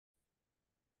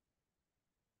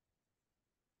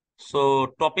So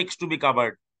topics two B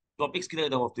covered. Topics কি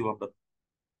দেখতে ভাবতে আমরা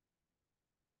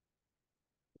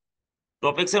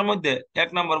টপিকস এর মধ্যে 1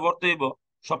 নম্বর পড়তে হইব,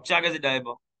 সবচেয়ে আগে যেটা আইব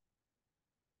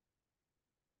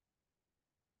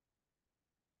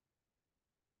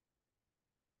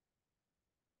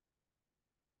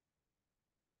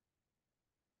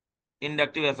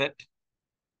inductive effect,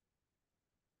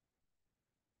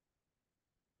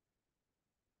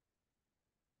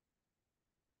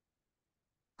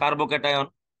 carbocation,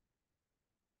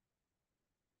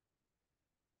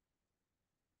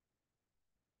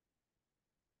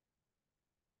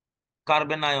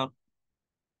 carbon ion,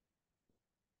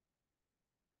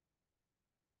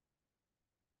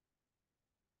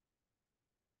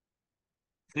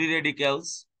 free radicals,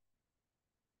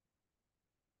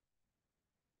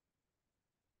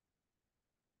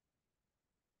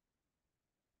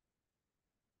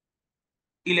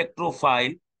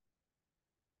 electrophile,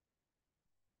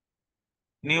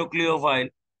 nucleophile,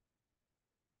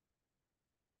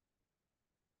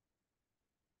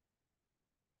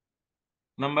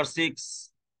 number 6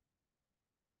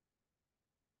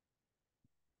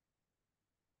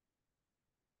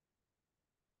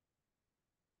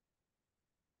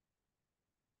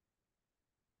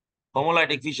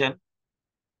 হোমোলাইটিক fission,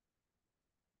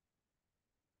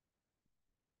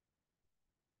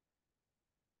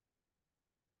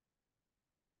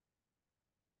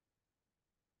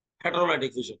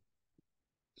 হেটারোলাইটিক fission.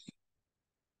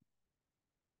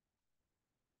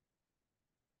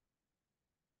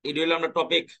 এটা হলো আমরা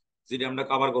টপিক যেটা আমরা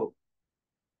কভার করব।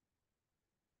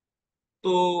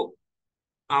 তো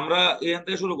আমরা এখান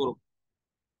থেকে শুরু করব,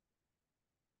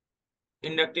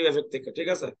 ইন্ডাকটিভ এফেক্ট থেকে, ঠিক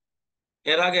আছে?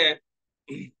 এর আগে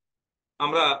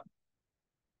আমরা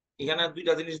এখানে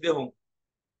দুইটা জিনিস দেখো,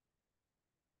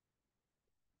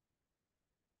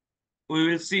 we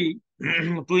will see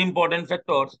two important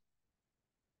factors.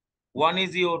 One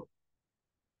is your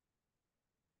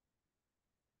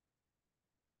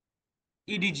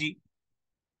EDG,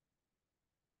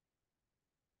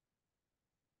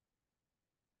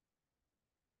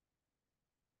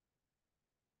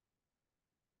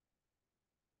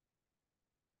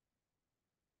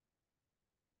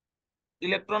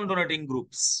 electron donating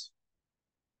groups.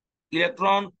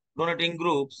 Electron donating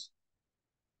groups,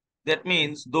 that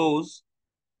means those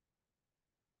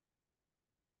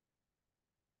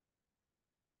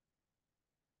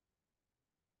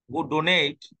who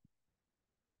donate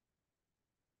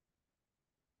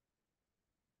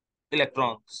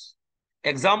electrons.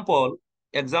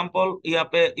 Example यहाँ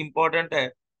पे इंपॉर्टेंट है,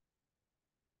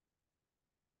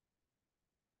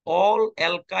 all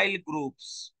alkyl groups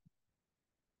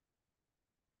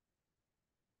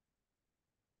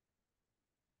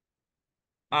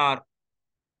are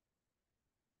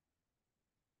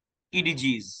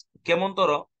EDGs. কেমন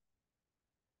ধরো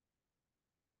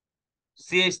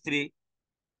CH3,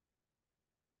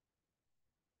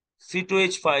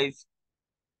 C2H5,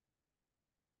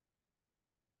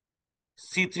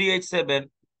 C3H7,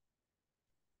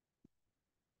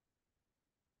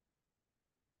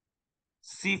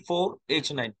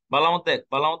 C4H9. বালামত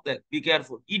দেখ, be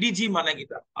careful. EDG মানে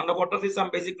কিটা? আমরা পড়তেছি some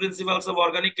basic principles of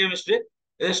organic chemistry.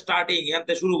 Starting এখান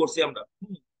শুরু করছি আমরা।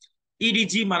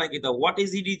 EDG মানে কিটা? What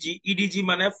is EDG? EDG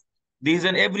মানে this is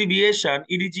an abbreviation.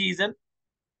 EDG is an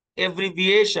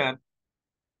abbreviation.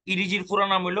 EDG এর পুরো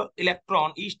নাম হলো electron.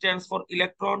 E stands for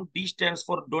electron, D stands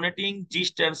for donating, G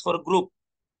stands for group.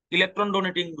 Electron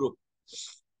donating group.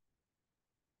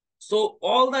 So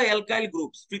all the alkyl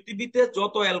groups, পৃথিবীতে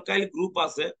যত alkyl group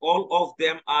আছে, all of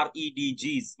them are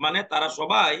EDGs. মানে তারা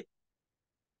সবাই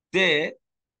they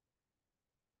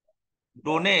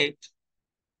donate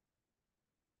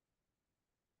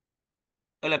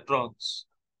electrons.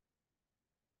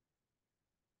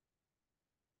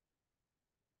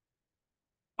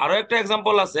 আরো একটা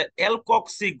example আছে,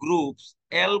 alkoxy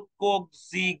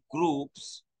groups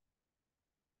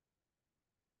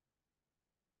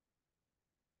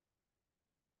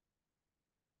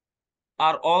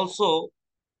are also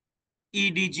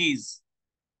EDGs.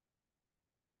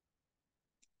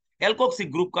 Alkoxy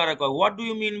group কারে কয়? What do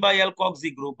you mean by alkoxy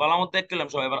group? বালামত দেখলাম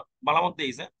সবাই, বালামত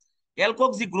দিয়েছে।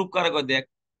 অ্যালকক্সি গ্রুপ কারে কয়? দেখ,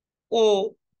 ও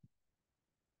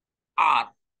আর,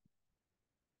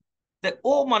 দেখ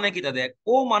ও মানে কিটা, দেখ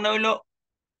ও মানে হইলো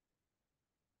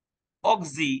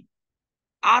অক্সি,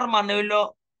 আর মানে হইলো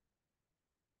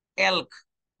অ্যালক,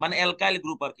 মানে অ্যালকাইল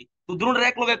গ্রুপ আর কি। তো দুটোর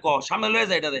এক লগে ক সামনে লয়ে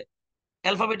যায় এটারে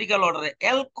অ্যালফাবেটিক্যাল অর্ডারে,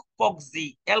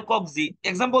 অ্যালকক্সি।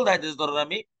 এক্সাম্পল দেখাইতেছি ধর,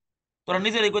 আমি তোরা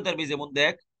নিজেরই কইতে পারবি, যেমন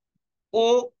দেখ ও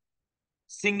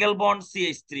সিঙ্গেল বন্ড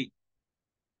CH3,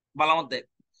 বালামত দেখ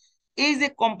এই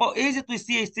যে তুই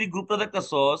CH3 গ্রুপটা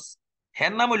দেখতেছস,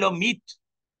 হ্যার নাম হইলো মিথ।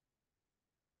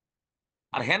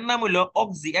 আর হের নাম হইলো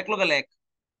অক্সি, এক লগে লেখ,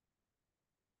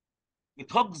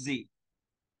 মিথক্সি।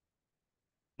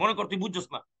 মনে কর তুই বুঝছস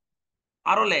না,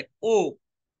 আরো লেখ, ও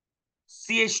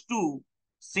CH2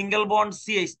 সিঙ্গেল বন্ড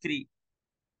CH3।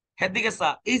 হ্যাঁ দিকে সা,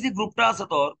 এই যে গ্রুপটা আছে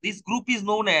তোর, this group is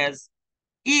known as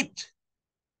ইথ।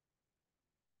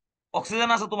 Oxygen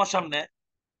আছে তোমার সামনে,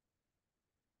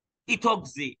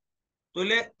 ইথক্সি।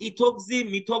 তাহলে ইথক্সি,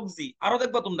 মিথক্সি, আরো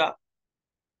দেখবা তোমরা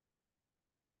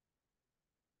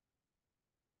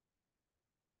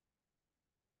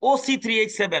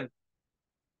O3H7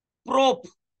 প্রোপ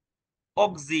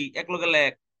অক্সি, এক লগে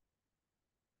লেখ,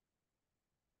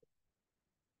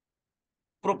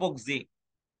 প্রোপক্সি।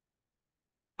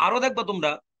 আরো দেখবা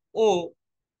তোমরা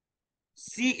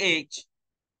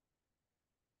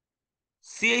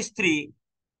CH3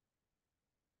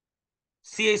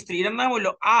 CH3, এটার নাম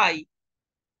হইলো আই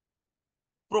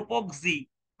প্রোপক্সি,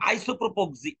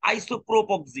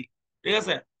 আইসোপ্রোপক্সি। ঠিক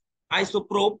আছে,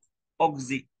 আইসোপ্রোপ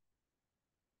অক্সি।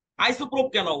 Isoprop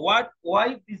কেন? Why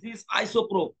this is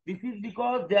isoprop? This is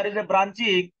because there is a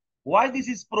branching. Why this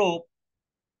is prop?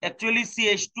 Actually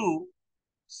CH2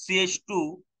 CH2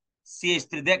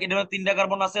 CH3, দেখ এটার মধ্যে তিনটা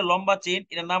কার্বন আছে, লম্বা চেইন,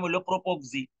 এটার নাম হলো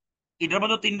প্রোপক্সি। এটার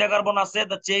মধ্যে তিনটা কার্বন আছে,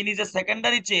 the chain is a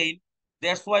secondary chain,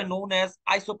 that's why known as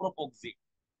isopropoxy।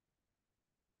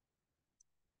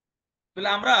 তাহলে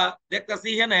আমরা দেখতেছি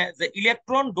এখানে যে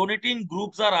ইলেকট্রন ডোনেটিং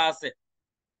গ্রুপ যারা আছে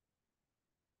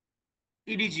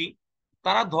ইডিজি,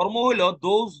 তারা ধর্ম হইলো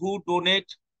those who donate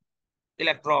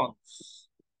electrons.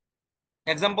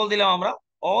 Example দিলাম আমরা,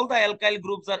 all the alkyl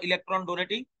groups are electron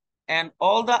donating and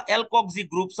all the alkoxy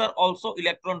groups are also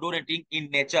electron donating in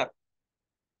nature।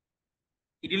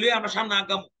 এটি লইয়া আমরা সামনে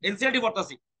আগাম এনসিআরটি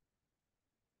পড়তাছি।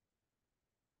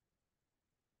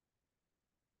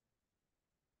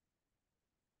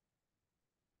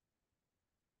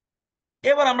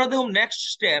 এবার আমরা দেখুন next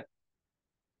step,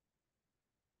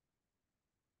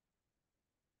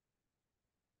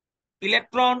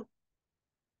 electron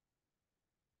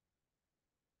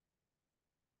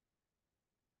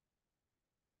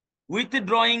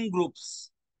withdrawing groups।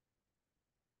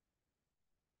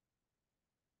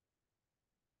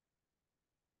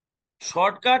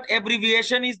 Shortcut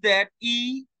abbreviation is that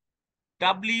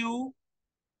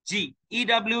EWG।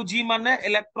 EWG মানে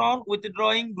electron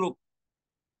withdrawing group।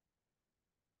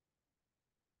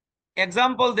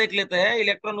 एग्जाम्पल देख लेते हैं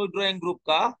इलेक्ट्रॉन विथड्रॉइंग ग्रुप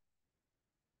का।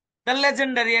 द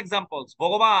लेजेंडारी एग्जाम्पल्स,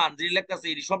 ভগবান যে লিখতাছি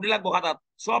সবটি লাগবো খাতা,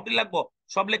 সবটি লাগবো,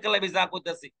 সব লেখা লাগবে যা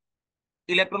কইতাছি।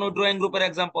 ইলেকট্রন উইথড্রয়িং গ্রুপের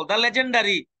example, the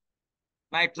legendary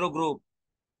Nitro group,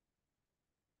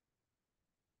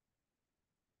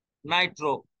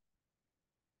 Nitro,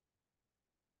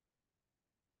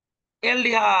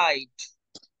 aldehyde,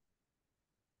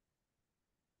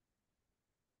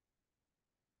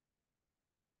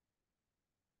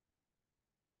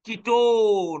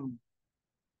 ketone.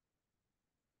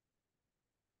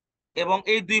 এবং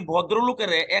এই দুই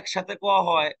ভদ্রলোকের একসাথে কোয়া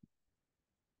হয়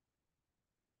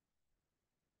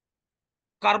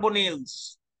কার্বনিলস।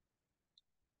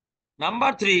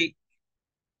 Number 3,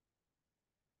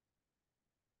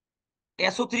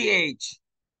 SO3H,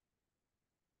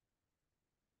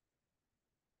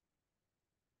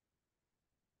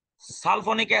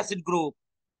 sulphonic acid group.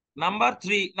 Number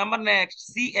 3, number next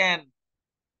CN,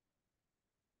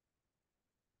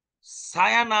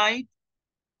 cyanide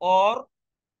or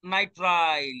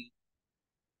nitrile.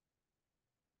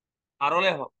 আরো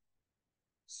লেখ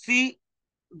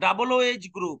COOH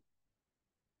গ্রুপ,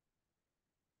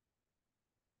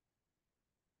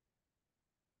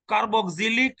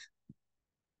 কার্বক্সিলিক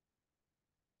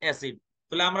অ্যাসিড।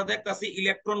 তাহলে আমরা দেখতাছি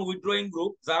ইলেকট্রন উইথড্রয়িং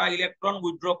গ্রুপ যারা ইলেকট্রন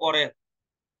উইথড্র করে।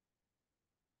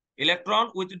 ইলেকট্রন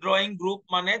উইথড্রয়িং গ্রুপ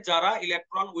মানে যারা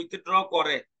ইলেকট্রন উইথড্র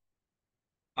করে,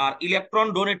 আর ইলেকট্রন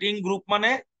ডোনেটিং গ্রুপ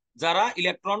মানে যারা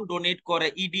ইলেকট্রন ডোনেট করে।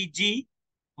 ইডিজি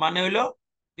মানে হলো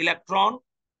ইলেকট্রন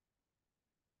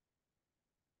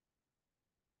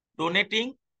ডোনেটিং।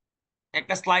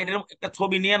 একটা স্লাইডের একটা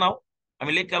ছবি নিয়ে নাও,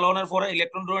 আমি লিখ কালানোর পরে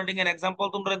ইলেকট্রন ডোনেটিং এর এক্সাম্পল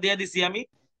তোমরা দিয়ে দিছি, আমি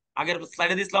আগের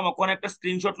স্লাইডে দিছিলাম, ওখানে একটা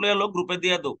স্ক্রিনশট লয়ে এলো গ্রুপে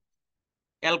দিয়ে দাও।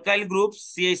 Alkyl group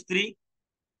CH3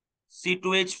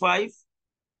 C2H5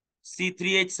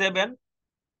 C3H7,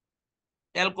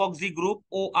 alkoxy group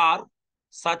OR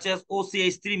such as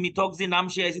OCH3 methoxy, নাম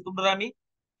শিখাইছি তোমরা আমি,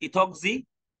 ইথক্সি,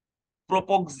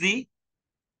 প্রোপক্সি,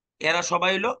 এরা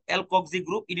সবাই হলো অ্যালকক্সি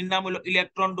গ্রুপ। এর নাম হলো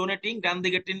ইলেকট্রন ডোনেটিং, ডান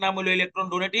দিকেরটির নাম হলো ইলেকট্রন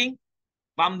ডোনেটিং,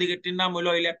 বাম দিকেরটির নাম হলো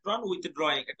ইলেকট্রন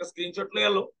উইথড্রয়িং। একটা স্ক্রিনশট লয়ে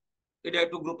এলো, এটা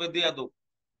একটু গ্রুপে দিয়ে দাও।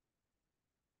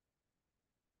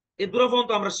 এই দূর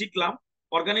পর্যন্ত আমরা শিখলাম।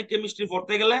 অর্গানিক কেমিস্ট্রি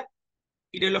পড়তে গেলে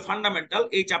এটা হলো ফান্ডামেন্টাল।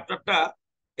 এই চ্যাপ্টারটা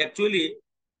অ্যাকচুয়ালি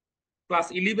ক্লাস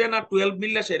 11 আর 12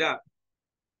 মিললে সেটা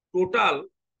টোটাল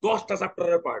 10টা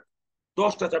চ্যাপ্টারের পার্ট,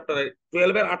 10টা চ্যাপ্টারের,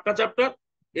 12 এর 8টা চ্যাপ্টার,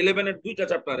 11 এর 2টা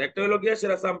চ্যাপ্টার। একটা হলো গিয়ে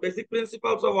সেটা some basic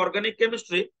principles of organic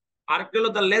chemistry, আরেকটা হলো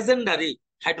দ্য লেজেন্ডারি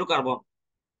হাইড্রোকার্বন।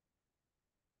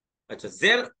 আচ্ছা,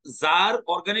 যার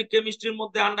অর্গানিক কেমিস্ট্রির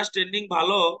মধ্যে আন্ডারস্ট্যান্ডিং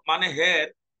ভালো মানে হের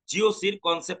জিওসির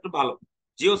কনসেপ্ট ভালো।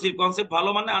 জিওসির কনসেপ্ট ভালো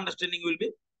মানে আন্ডারস্ট্যান্ডিং উইল বি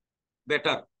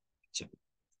বেটার। আচ্ছা,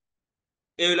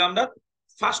 এই হলো আমরা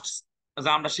ফার্স্ট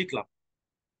যা আমরা শিখলাম।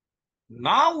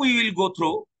 Now we will go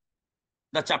through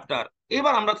the chapter.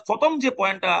 এবার আমরা প্রথম যে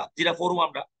পয়েন্টটা যেটা পড়ব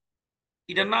আমরা,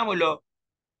 এটার নাম হইলো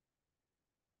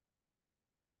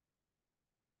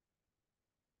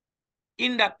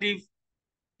ইন্ডাকটিভ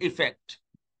ইফেক্ট।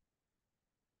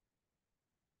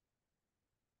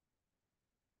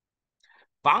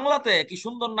 বাংলাতে কি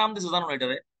সুন্দর নাম দিছে জানো না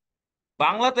এটারে?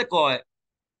 বাংলাতে কয়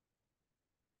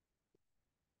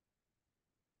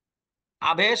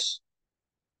আবেশ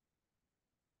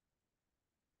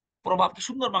প্রভাব। কি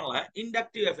সুন্দর বাংলা,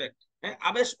 ইন্ডাকটিভ এফেক্ট। হ্যাঁ,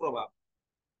 আবেশ প্রভাব।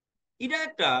 এটা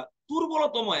একটা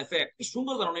দুর্বলতম এফেক্ট। কি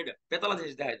সুন্দর জানো না? এটা বেতালা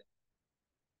জিনিস দেখা যায়।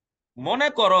 মনে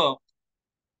করো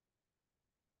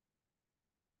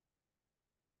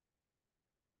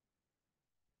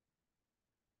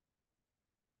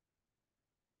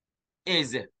এই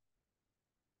যে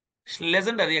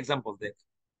লেজেন্ডারি এক্সাম্পল দেখ,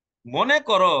 মনে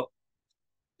করো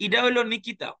এটা হইলো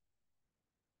নিকিতা,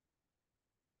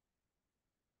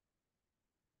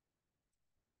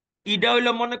 এটা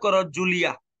হইলো মনে করো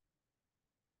জুলিয়া,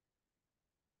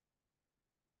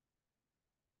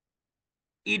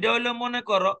 এটা হইলো মনে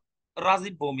করো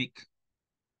রাজীব ভৌমিক।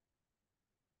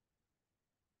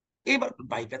 এবার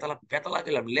ভাই বেতালা বেতালা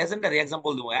গেলাম, লেজেন্ডারি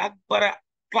এক্সাম্পল দিব একবারে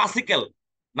ক্লাসিক্যাল।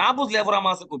 না বুঝলে এরপর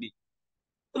আমার আছে কবি।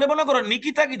 তাহলে মনে করো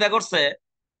নিকিতা কিতা করছে,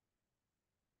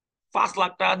 5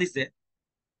 লাখ টাকা দিছে,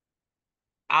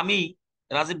 আমি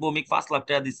রাজীব ভৌমিক 5 লাখ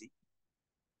টাকা দিছি,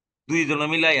 দুইজনে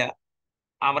মিলাইয়া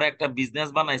আমরা একটা বিজনেস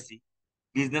বানাইছি।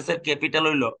 বিজনেসের ক্যাপিটাল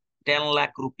হইলো 10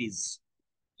 lakh rupees.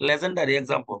 Legendary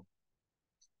example.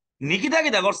 Nikita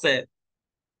কিতা করছে,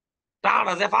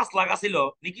 টাকাটা যে 5 লাখ আছিল,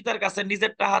 নিকিতার কাছে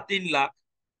নিজের টাকা 3 লাখ,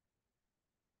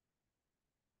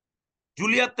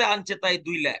 জুলিয়াতে আনছে তাই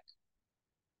 2 লাখ।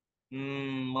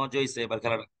 মজা হইছে এবার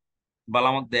খেলাটা।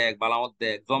 বালামত দেখ, বালামত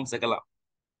দেখ, জমছে খেলা।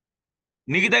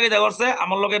 নিকিতা কিতা করছে,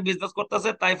 আমার লগে বিজনেস করতেছে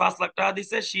তাই 5 লাখ টাকা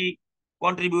দিছে। She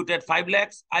contributed 5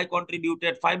 lakhs, I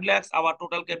contributed 5 lakhs, our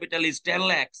total capital is 10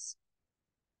 lakhs.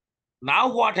 Now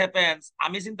what happens,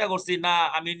 আমি চিন্তা করছি না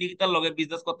আমি নিকিতার লগে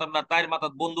বিজনেস করতাম না, তাইর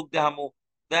মাথাত বন্দুক দেখামু,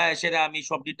 দেয় সেটা আমি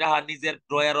সবটি টাকা নিজের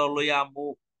ড্রয়ারও লইয়া আমু।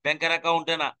 ব্যাংকের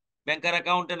অ্যাকাউন্টে না, ব্যাংকের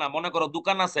অ্যাকাউন্টে না, মনে করো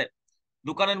দোকান আছে,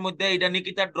 দোকানের মধ্যে এটা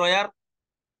নিকিতার ড্রয়ার,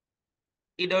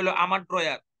 এটা হইলো আমার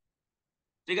ড্রয়ার,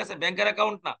 ঠিক আছে? ব্যাংকের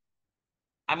অ্যাকাউন্ট না।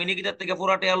 আমি নিকিতার থেকে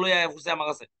পুরা টাকা লইয়া পড়ছি আমার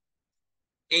কাছে।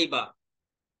 এইবার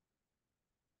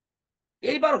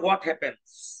এইবার হোয়াট হ্যাপেন্স,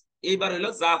 এইবার হইলো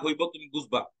যা হইব তুমি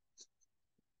বুঝবা।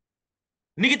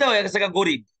 নিকিতা হয়ে গেছে গা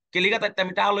গরিব, কেলিগা তাইতে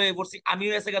আমি টাকা লইয়া পড়ছি, আমি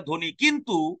হয়ে গেছে গা ধনী,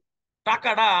 কিন্তু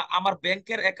টাকাটা আমার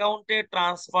ব্যাংকের অ্যাকাউন্টে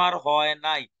ট্রান্সফার হয়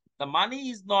নাই। The money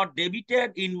is not debited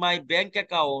in my bank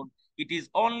account, it is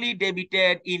only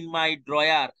debited in my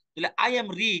drawer. তাহলে I am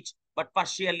rich but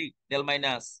partially, del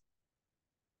minus.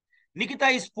 Nikita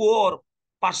is poor,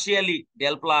 partially,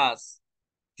 del plus.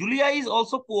 Julia is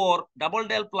also poor, double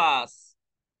del plus.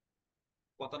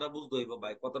 কথাটা বুঝতে হইব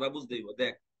ভাই, কথাটা বুঝতে হইব।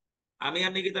 দেখ, আমি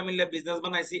আর নিকিতা মিলে বিজনেস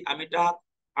বানাইছি, আমি টাকা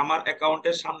আমার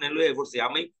অ্যাকাউন্টের সামনে লয়ে পড়ছি,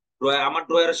 আমি আমার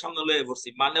ড্রয়ারের সামনে লয়ে পড়ছি,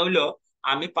 মানে হইলো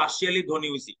আমি পার্শিয়ালি ধনী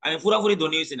হইছি, আমি পুরাপুরি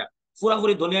ধনী হইছি না।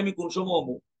 পুরাপুরি ধনী আমি কোন সময়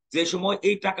হবো, যে সময়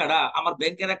এই টাকাটা আমার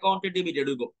ব্যাংকের অ্যাকাউন্টে ডেবিটেড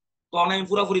হইব, তখন আমি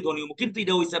পুরাপুরি ধনী হবো। কিন্তু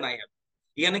এটা হইছে না এখানে।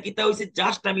 এখানে কিতা হইছে,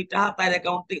 জাস্ট আমি টাকা তার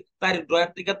অ্যাকাউন্ট থেকে, তার ড্রয়ার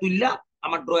থেকে তুললা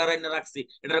আমার ড্রয়ার এনে রাখছি,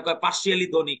 এটা কয় পার্শিয়ালি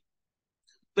ধনী।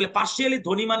 তাহলে পার্শিয়ালি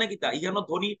ধনী মানে কিতা, এখানে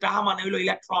ধনী টাকা মানে হইলো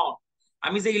ইলেকট্রন।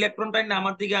 আমি যে ইলেকট্রনটা না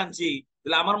আমার দিকে আনছি,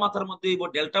 তাহলে আমার মাথার মধ্যে হইব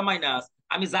ডেল্টা মাইনাস।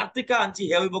 আমি যার থেকে আনছি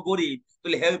হে হইব গরিব,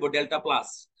 তাহলে হে হইব ডেল্টা প্লাস।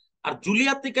 আর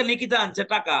জুলিয়ার থেকে নিকিতা আনছে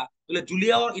টাকা, তাহলে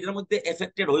জুলিয়াও এটার মধ্যে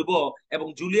এফেক্টেড হইব, এবং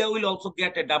Julia will also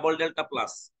get A double delta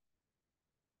plus.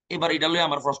 এবার এটা লইয়া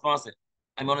আমার প্রশ্ন আছে,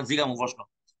 আমি অনেক জিগামু প্রশ্ন।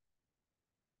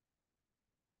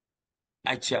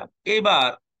 আচ্ছা, এবার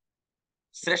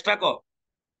শ্রেষ্ঠা ক,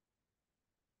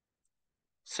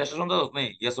 শ্রেষ্ঠা শুনতে নেই,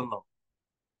 ইয়েস অর নো?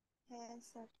 হ্যাঁ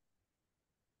স্যার।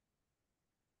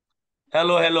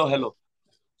 হ্যালো হ্যালো হ্যালো,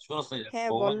 শুনছ না? হ্যাঁ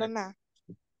ও বললো মানে না।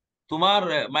 তোমার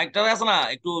মাইকটা আছে না,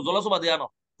 একটু জলসবা দিয়ে আনো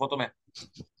প্রথমে।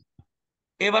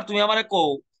 এবার তুমি আমারে কও,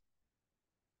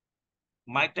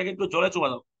 মাইকটাকে একটু জলে চুবা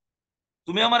দাও।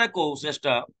 তুমি আমারে কও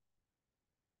শ্রেষ্ঠা,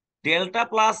 ডেল্টা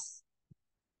প্লাস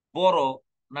বড়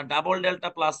না ডাবল ডেল্টা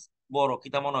প্লাস বড়,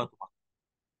 কিতা মনে হয় তোমার?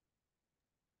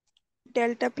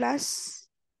 Delta plus.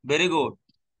 Very good.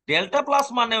 Delta plus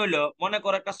মানে হইলো, মনে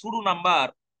করো একটা শুরু নাম্বার,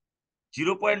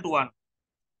 0.1,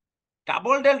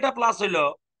 ডাবল ডেল্টা প্লাস হইলো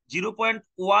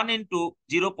 0.1 ইন্টু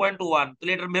 0.1,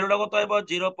 তাহলে এটার মেরুটা কত হইব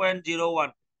 0.01।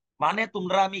 মানে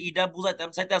তোমরা আমি এটা বুঝাইতাম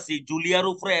চাইতাছি জুলিয়ার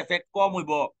উপরে এফেক্ট কম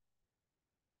হইব,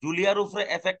 জুলিয়ার উপরে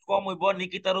এফেক্ট কম হইব,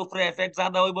 নিকিতার উপরে এফেক্ট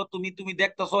জাদা হইব। তুমি তুমি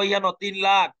দেখতেছো ইয়ানো 3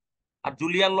 লাখ আর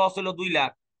জুলিয়ার লস হইলো 2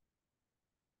 লাখ।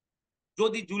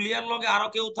 যদি জুলিয়ার লগে আরো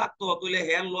কেউ থাকতো তাহলে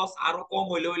হেয়ার লস আরো কম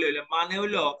হইলে হইলে হইলে মানে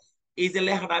হইলো এই যে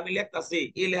লেখাটা আমি লিখতাছি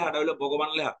এই লেখাটা হইলো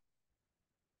ভগবান লেখা।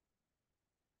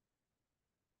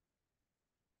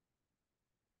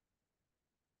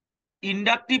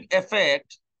 Inductive effect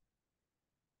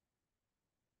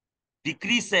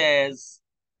decreases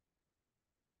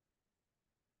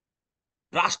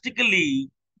drastically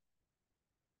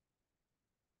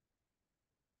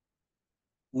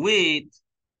with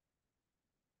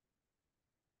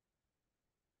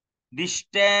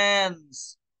distance।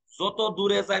 যত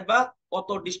দূরে যাইবা অত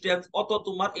ডিস্টেন্স অত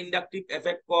তোমার ইন্ডাকটিভ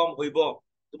এফেক্ট কম হইব।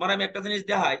 তোমার আমি একটা জিনিস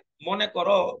দেখাই, মনে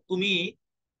করো তুমি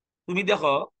তুমি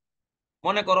দেখো,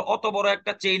 মনে করো অত বড়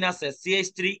একটা চেইন আছে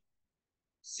CH3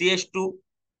 CH2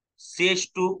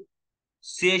 CH2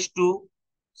 CH2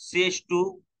 CH2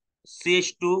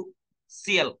 CH2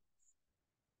 Cl।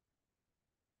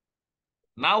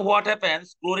 Now what happens?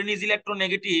 Chlorine is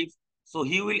electronegative, so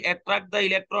he will attract the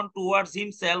electron towards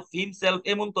himself. Himself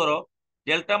emun toro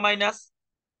delta minus,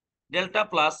 delta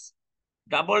plus,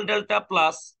 double delta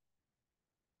plus,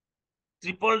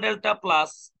 triple delta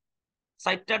plus,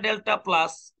 চারটা delta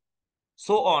plus,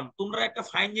 so on. তোমরা একটা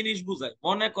fine জিনিস বুঝাই,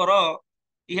 মনে করো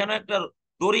এখানে একটা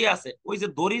দড়ি আছে, ওই যে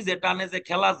দড়ি যে টানে যে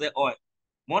খেলা যে হয়,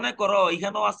 মনে করো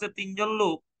এখানেও আছে 3জন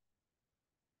লোক,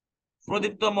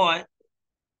 প্রদীপ্তময়,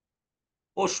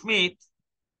 অস্মিত,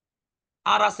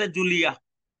 আর আছে জুলিয়া।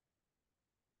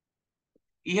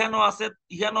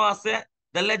 ইহানো আছে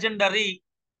দ্য লেজেন্ডারি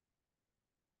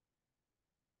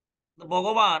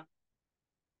ভগবান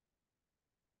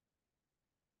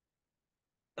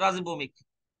রাজীব ভৌমিক।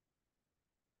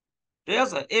 ঠিক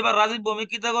আছে, এবার রাজীব ভৌমিক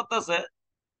কিতা করতেছে,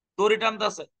 দড়ি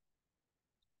টানতেছে।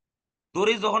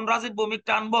 দড়ি যখন রাজীব ভৌমিক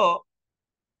টানবো,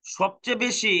 সবচেয়ে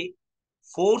বেশি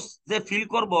ফোর্স যে ফিল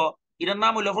করব এটার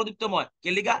নাম হইলো প্রদীপ্তময়।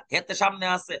 কেলিকা হেতে সামনে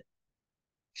আছে।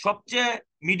 সবচেয়ে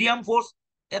মিডিয়াম ফোর্স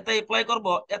এতে এপ্লাই করব,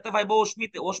 এতে পাইবো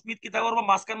অস্মিতে। অস্মিত কিতা করবো,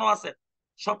 মাঝখানেও আছে।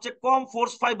 সবচেয়ে কম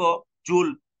ফোর্স পাইবো জুল।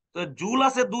 তো জুল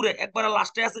আছে দূরে, একবারে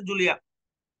লাস্টে আছে জুলিয়া।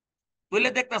 বুঝলে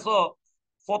দেখতেছো,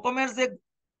 প্রথমের যে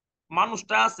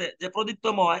মানুষটা আছে যে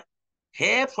প্রদীপ্তময়,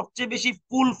 হে সবচেয়ে বেশি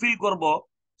পুল ফিল করব,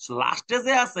 লাস্টে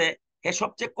যে আছে হে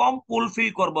সবচেয়ে কম পুল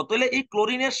ফিল করব। তাহলে এই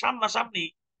ক্লোরিনের সামনাসামনি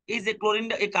এই যে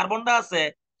ক্লোরিনটা এই কার্বনটা আছে,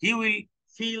 he will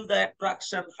feel the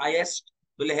attraction highest.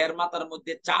 তাহলে হের মাথার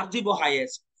মধ্যে চার্জ দিব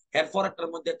হাইয়েস্ট, হের ফরএক্টার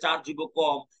মধ্যে চার্জ দিব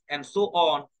কম, and so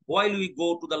on. while we go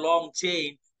to the long chain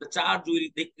the charge will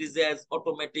decreases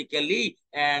automatically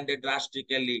and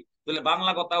drastically। তাহলে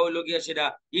বাংলা কথা হইলো গিয়ে সেটা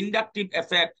ইন্ডাকটিভ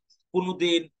এফেক্ট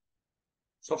কোনদিন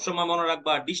সবসময় মনে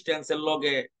রাখবা ডিস্টেন্সের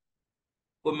লগে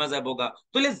কমে যাবো গা।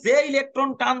 তাহলে যে ইলেকট্রন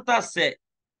টানতাছে,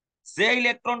 যে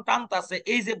ইলেকট্রন টানতাছে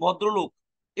এই যে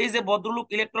ভদ্রলোক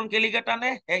ইলেকট্রন কে লিগে টানে,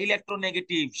 হ্যাঁ ইলেকট্রন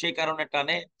নেগেটিভ সেই কারণে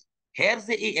টানে। হের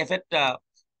যে এই এফেক্টটা,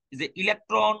 যে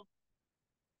ইলেকট্রন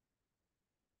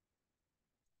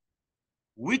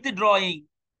উইথড্রয়িং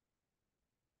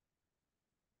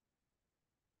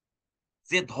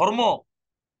যে ধর্ম,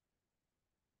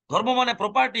 ধর্ম মানে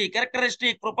প্রপার্টি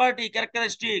ক্যারেক্টারিস্টিক, প্রপার্টি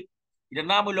ক্যারেক্টারিস্টিক, এটার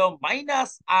নাম হইলো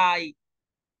মাইনাস আই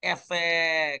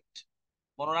এফেক্ট।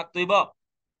 মনে রাখতে হইব।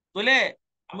 তাহলে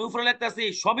আমি উপরে লিখতেছি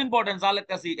সব ইম্পর্টেন্ট, যা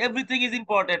লিখতেছি everything is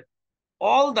important.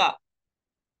 All the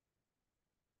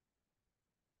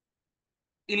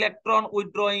electron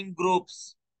withdrawing groups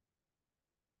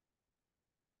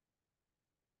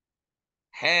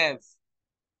have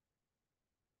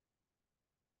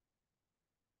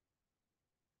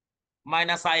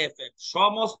minus I effect.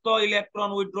 সমস্ত ইলেকট্রন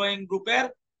উইথড্রয়িং গ্রুপের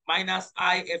মাইনাস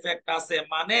আই এফেক্ট আছে।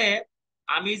 মানে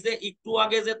আমি যে একটু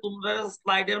আগে যে তোমরা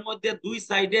স্লাইডের মধ্যে দুই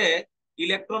সাইডে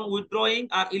ইলেকট্রন উইথড্রয়িং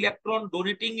আর ইলেকট্রন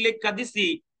ডোনেটিং লেখা দিছি,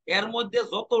 এর মধ্যে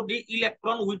যতটি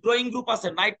ইলেকট্রন উইথড্রয়িং গ্রুপ আছে,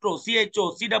 Nitro, CHO,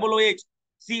 সিডাব্লিউএইচ,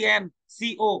 CN,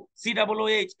 CO,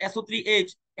 সিডাব্লিউএইচ, SO3H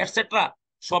etcetera,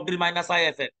 সবটির minus I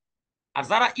effect. আর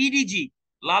যারা ইডিজি,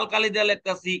 লাল কালি দিয়ে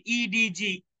লেখতেছি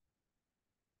ইডিজি,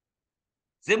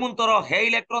 যেমন ধরো হে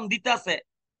ইলেকট্রন দিতেছে,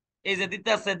 এই যে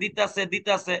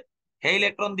দিতেছে, হে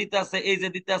ইলেকট্রন দিতেছে, এই যে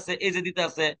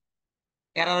দিতেছে,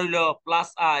 এরা হইল প্লাস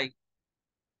আই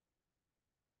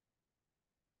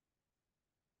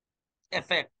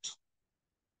এফেক্ট।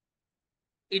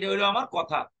 এটা হইলো আমার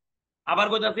কথা। আবার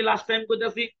কইতাছি, লাস্ট টাইম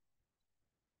কইতাছি,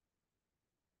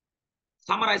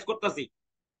 সামারাইজ করতেছি,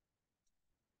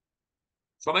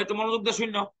 সবাই একটু মনোযোগ দিয়ে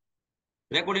শুনো।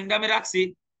 রেকর্ডিংটা আমি রাখছি,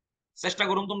 চেষ্টা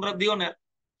করুন তোমরা দিও না,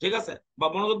 ঠিক আছে, বা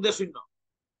মনোযোগ দিয়ে শূন্য।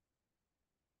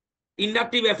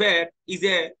 Inductive effect is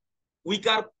a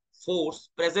weaker force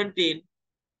present in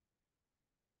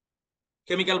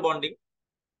chemical bonding.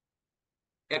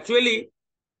 Actually,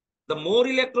 the more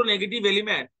electronegative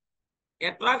element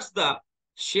attracts the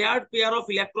shared pair of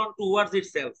electron towards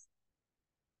itself.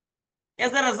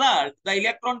 As a result, the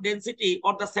electron density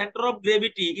or the center of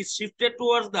gravity is shifted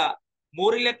towards the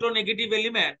more electronegative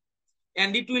element, and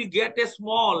it will get a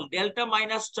small delta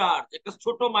minus charge, a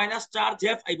ছোট minus charge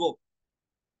F আইবো,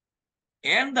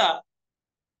 and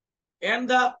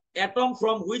the atom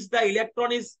from which the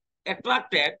electron is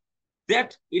attracted, that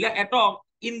atom,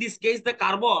 in this case the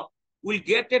carbon, will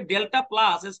get a delta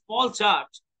plus a small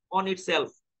charge on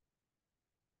itself.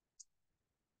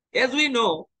 As we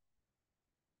know,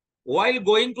 while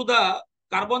going to the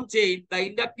carbon chain, the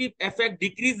inductive effect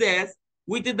decreases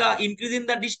with the increase in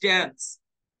the distance,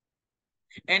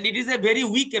 and it is a very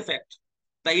weak effect.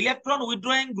 The electron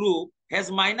withdrawing group has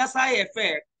minus I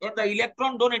effect, and the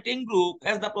electron donating group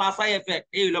has the plus I effect.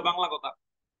 এই হলো বাংলা কথা।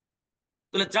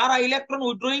 তাহলে যারা electron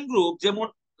withdrawing group, যেমন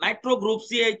Nitro group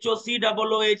CHO,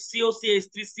 COOH, COCH,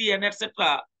 3CN, etc.,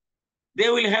 they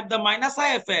will have the minus I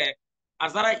effect. আর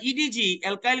যারা EDG,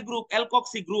 alkyl group,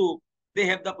 alkoxy group, they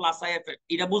have the plus I effect.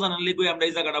 এটা বোঝানোর লিগে আমরা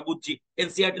এই জায়গাটা বুঝছি।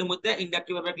 এনসিইআরটি এর মধ্যে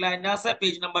ইন্ডাকটিভ এফেক্ট লাইন আছে,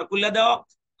 পেজ নাম্বার খুলে দাও।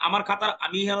 আমার খাতার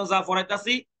আমি এখানে যা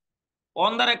পড়াইতাছি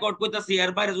অন দা রেকর্ড কইতাছি,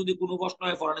 এর বাইরে যদি কোনো প্রশ্ন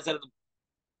হয় ফরানে ছেড়ে দেব।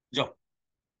 যাও,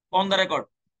 অন দা রেকর্ড,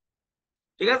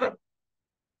 ঠিক আছে?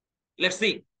 লেটস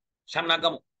সি, সামনে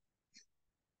আগামো।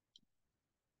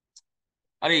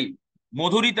 আরে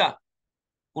মধুরিতা,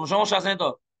 কোন সমস্যা আছে না তো?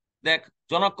 দেখ,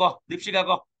 জনক ক, দীপশিকা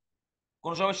ক,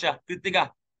 কোন সমস্যা? কৃত্তিকা,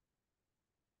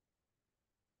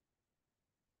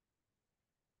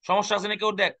 সমস্যা আছে নাকি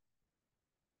ওর? দেখ,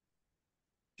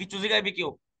 কিছু জিগাইবি কেউ?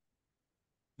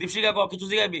 দীপশিকা ক, কিছু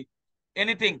জিগাইবি?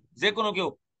 এনিথিং, যে কোনো কেউ?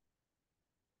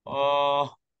 আহ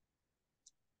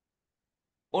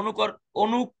অনুকর,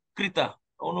 অনুকৃতা,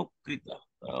 অনুকৃতা,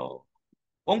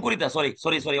 অঙ্কুরিতা, সরি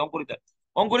সরি সরি, অঙ্কুরিতা,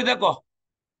 অঙ্কুরিতা ক,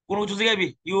 কোন কিছু জিগাইবি?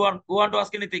 You want to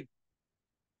ask anything?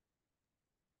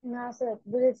 না স্যার,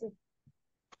 বুঝেছি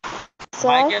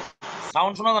স্যার। মাইকের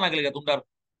সাউন্ড শোনা যায় না গেলে তোমরা?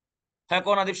 হ্যাঁ ক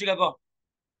না, দীপশিকা ক।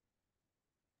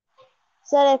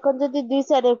 স্যার, এখন যদি দুই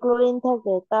সাইডে ক্লোরিন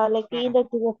থাকে তাহলে কি হুম,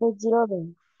 ইন্ডাকটিভ এফেক্ট জিরো হবে?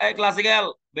 এই classical,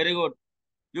 very good,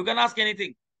 you can ask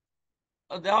anything.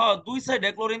 দেখো, দুই সাইডে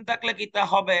ক্লোরিন থাকলে কি তা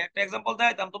হবে? একটা এক্সাম্পল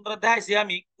দেখাইতাম, তোমরা দেখাইছি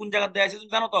আমি, কোন জায়গা দেখাইছি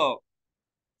তুমি জানো তো?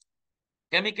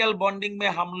 केमिकल बॉन्डिंग में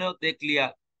हम लोग देख लिया,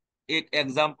 एक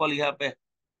एग्जांपल यहाँ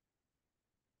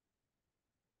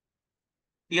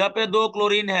पे 2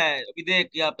 क्लोरीन है, अभी देख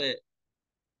यहाँ पे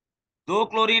 2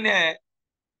 क्लोरीन है।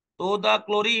 तो the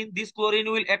chlorine, this chlorine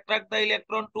will attract the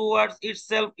electron towards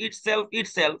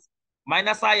itself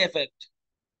minus I effect,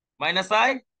 minus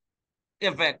I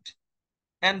effect,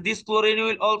 and this chlorine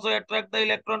will also attract the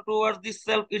electron towards this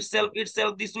self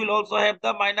itself, this will also have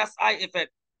the minus I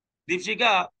effect.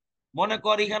 দীপশিকা, মনে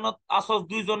কর এখানে আসস,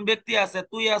 দুইজন ব্যক্তি আছে,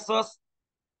 তুই আসস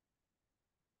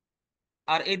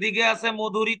আর এদিকে আছে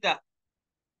মধুরিতা।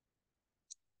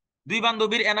 দুই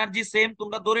বান্ধবীর এনার্জি সেম,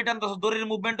 তোমরা দড়ি টানতেছো, দড়ির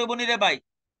মুভমেন্ট হইব নি রে ভাই?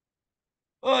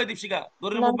 ওই দীপশিকা,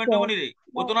 দড়ির না মুভমেন্ট হইব স্যার। নি রে?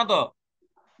 হইতো না তো?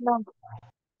 না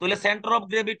তাহলে centre of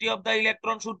gravity of the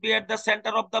electron should be at the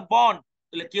centre of the bond.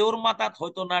 তাহলে কেউর মাথাত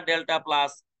হইতো না ডেল্টা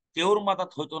প্লাস, কেউর মাথাত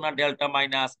হইতো না delta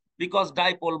minus, because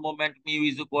dipole moment mu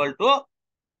is equal to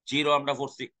 0 আমরা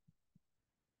পড়ছি।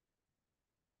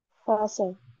 হ্যাঁ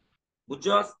স্যার।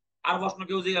 বুঝছস? আর প্রশ্ন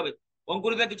কেউ জিগাবে?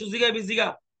 অঙ্কুরিতা কিছু জিগাবি? জিগা,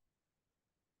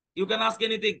 ইউ ক্যান আস্ক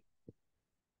এনিথিং,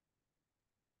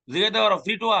 জিগাইতে পারো,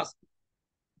 free to ask.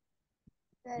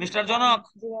 Sir, mister ডান, জনক,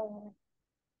 জিরো।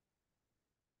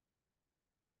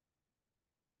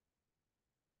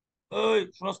 ওই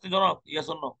শুনস নি জনক? Yes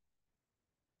or no?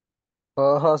 হ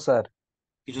হ স্যার।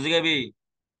 কিছু জিগাবি?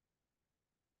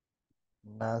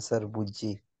 না স্যার, বুঝছি।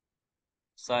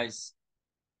 সাইজ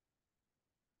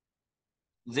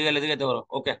জিগাইলে জিগাইতে পারো,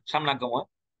 ওকে, সামনে আগাম হয়।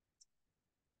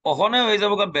 ওখানে হয়ে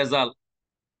যাবো গা ভেজাল,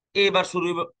 এবার শুরু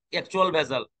হইব অ্যাকচুয়াল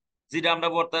ভেজাল, যেটা আমরা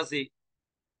পড়তাছি।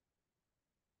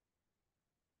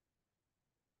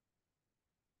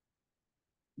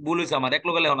 ভুল হয়েছে আমার, এক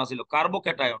লোকে লেখা ছিল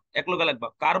কার্বোক্যাটায়ন, এক লোকে লিখবা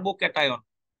কার্বোক্যাটায়ন।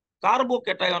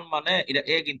 কার্বোক্যাটায়ন মানে এটা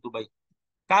এ কিন্তু ভাই,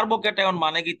 কার্বোক্যাটায়ন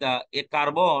মানে কি তা? এ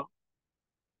কার্বন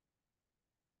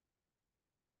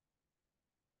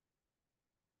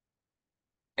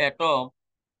অ্যাটম,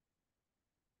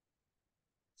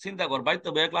 চিন্তা কর, বাড়িতে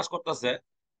বের ক্লাস করতেছে,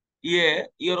 ইয়ে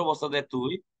ইয়ের অবস্থা দেখ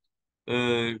তুই,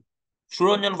 এই,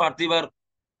 সুরঞ্জন পার্থিবার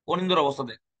অনিন্দর অবস্থা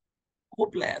দেখ,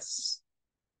 hopeless,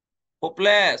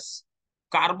 hopeless.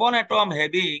 Carbon atom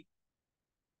having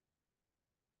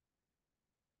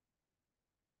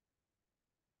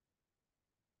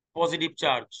positive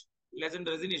charge,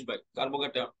 legendary জিনিস ভাই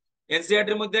কার্বোক্যাটায়ন।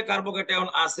 এনসিইআরটি এর মধ্যে কার্বোক্যাটায়ন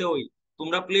আছে ওই।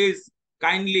 তোমরা please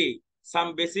kindly some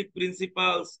basic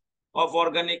principles of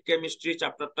organic chemistry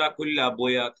চ্যাপ্টারটা খুললা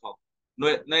বইয়া থাও,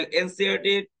 নইলে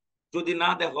এনসিইআরটি যদি না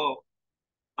দেখো।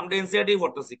 আমরা এনসিইআরটি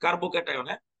পড়তেছি কার্বোক্যাটায়ন,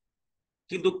 হ্যাঁ,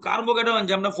 কিন্তু কার্বোক্যাটায়ন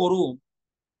যে আমরা পড়ু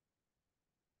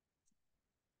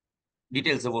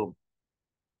ডিটেলসে পড়ু,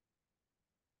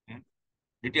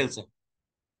 ডিটেলসে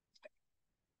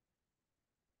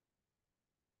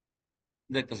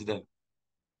দেখতেছি দেখ।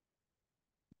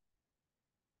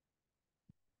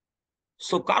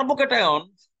 So carbocation,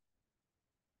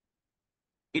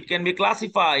 it can be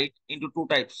classified into two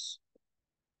types.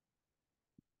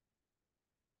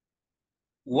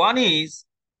 One is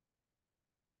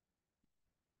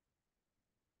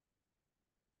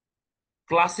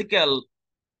classical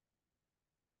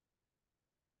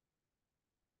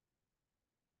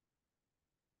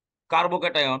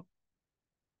carbocation,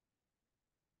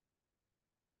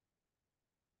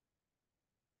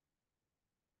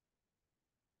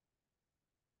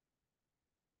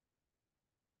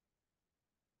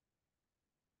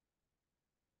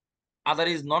 other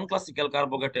is non-classical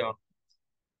carbocation.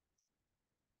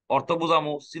 অর্থ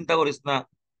বুঝামু, চিন্তা করিস না,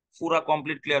 পুরা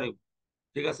কমপ্লিট ক্লিয়ার হইব।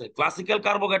 ঠিক আছে, ক্লাসিক্যাল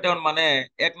কার্বোক্যাটায়ন মানে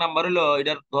এক নাম্বার হইলো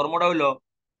এটার ধর্মটা হইলো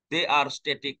দে আর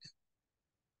স্ট্যাটিক।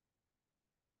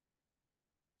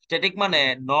 স্ট্যাটিক মানে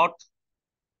নট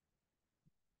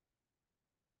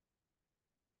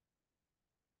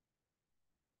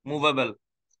মুভেবল।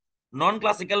 নন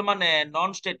ক্লাসিক্যাল মানে নন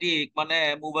স্ট্যাটিক মানে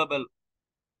মুভেবল।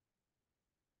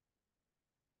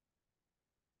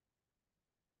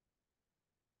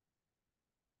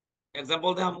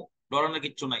 এক্সাম্পল দেখামু, ধরনের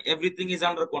কিচ্ছু নাই, everything is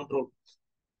under control.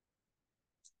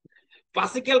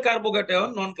 Classical carbocation,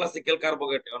 non classical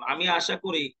carbocation, আমি আশা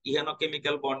করি ইহানো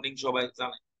কেমিক্যাল বন্ডিং সবাই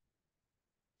জানে।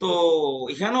 তো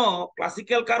ইহানো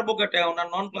ক্লাসিক্যাল কার্বোক্যাটায়ন আর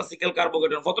নন ক্লাসিক্যাল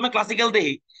কার্বোক্যাটায়ন, প্রথমে ক্লাসিক্যাল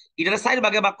দেখি, এটারে চার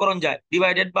ভাগে ভাগ করন যায়,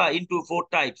 divided by into four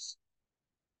types.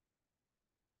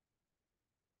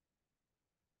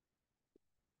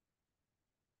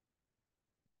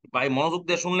 ভাই মনোযোগ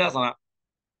দিয়ে শুনলে আছে না,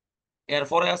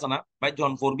 এরপরে আছে না ভাই,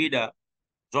 যখন পড়বি এটা,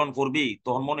 যখন পড়বি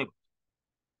তখন মনে।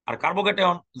 আর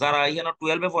কার্বোক্যাটায়ন যারা ইহানো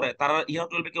টুয়েলভে পড়ে, তারা ইহানো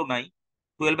টুয়েলভে কেউ নাই,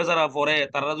 টুয়েলভে যারা পড়ে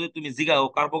তারা যদি তুমি জিগাও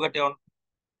কার্বোক্যাটায়ন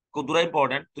কতটা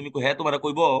ইম্পর্টেন্ট, তুমি হ্যাঁ তোমার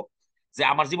কইব যে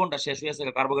আমার জীবনটা শেষ হয়েছে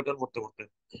কার্বোকেটন পড়তে পড়তে।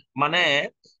 মানে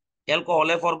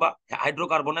অ্যালকোহলে পড়বা,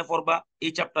 হাইড্রোকার্বনে পড়বা,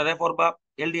 এই চ্যাপ্টারে পড়বা,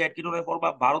 এলডিহাইড কিটোনে পড়বা,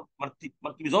 ভারত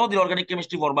মানে তুমি যতদিন অর্গানিক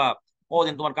কেমিস্ট্রি পড়বা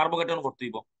ওদিন তোমার কার্বোকেটন পড়তে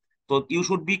হইব। তো you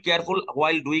should be careful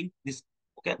while doing this.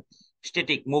 Okay,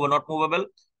 static move not movable.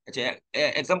 আচ্ছা,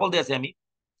 এক্সাম্পল দিয়েছি আমি,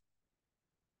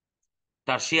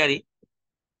 টারশিয়ারি,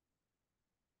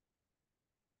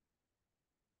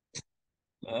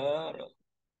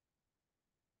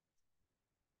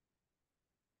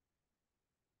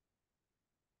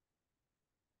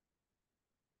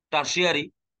 টারশিয়ারি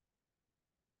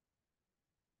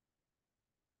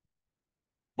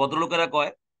ভদ্রলোকেরা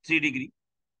কয় 3 ডিগ্রি।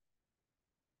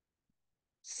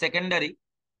 সেকেন্ডারি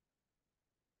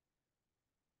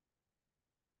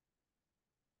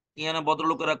ইয়ানে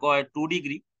ভদ্রলোকেরা কয় 2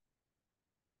 ডিগ্রি।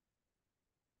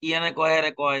 ইয়ানে কয়,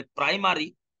 এরে কয় প্রাইমারি,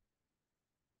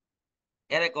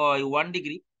 এরে কয় 1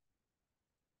 ডিগ্রি।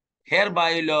 হের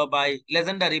বাই হইলো বাই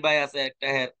লেজেন্ডারি বাই আছে একটা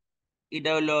হের, এটা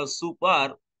হইলো সুপার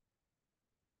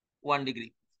 1 ডিগ্রি।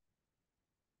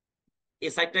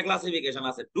 এই সাইটটা ক্লাসিফিকেশন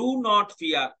আছে, ডু নট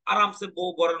ফিয়ার, আরামসে বউ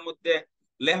ঘরের মধ্যে,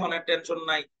 লেহনের টেনশন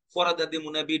নাই, ফরাদা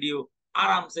দিমুনে ভিডিও,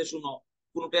 আরামসে শুনো,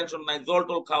 কোনো টেনশন নাই, জল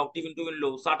টল খাও, টিফিন টুফিন লো,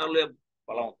 চাটা লয়ে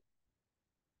পালাও।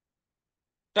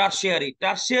 টারশিয়ারি,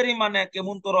 টারশিয়ারি মানে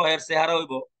কেমন তোর হের চেহারা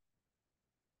হইব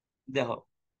দেহ,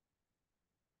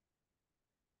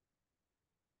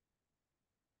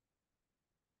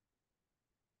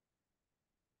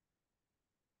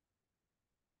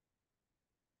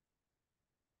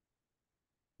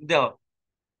 দেহ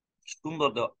সুন্দর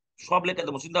দেহ, সব লেখা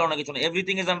দেবো, চিন্তা ভাবনা কিছু না,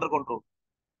 এভরিথিং ইজ আন্ডার কন্ট্রোল।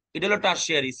 এটা হলো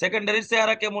টারশিয়ারি। সেকেন্ডারির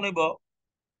চেহারা কেমন হইব,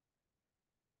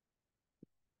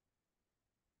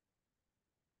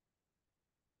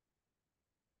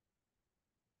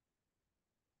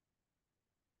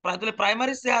 প্রায় তাহলে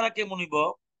প্রাইমারি চেহারা কেমন হইব,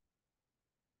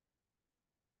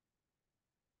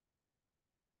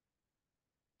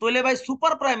 তাহলে ভাই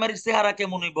সুপার প্রাইমারির চেহারা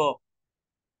কেমন হইব,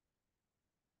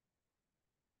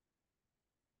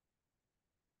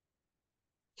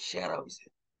 সেরা হইছে।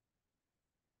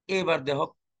 এবার দেখো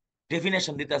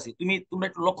ডেফিনেশন দিতেছি, তোমরা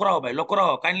একটু লক্ষ্য রাখো ভাই, লক্ষ্য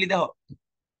রাখো কাইন্ডলি দেখো,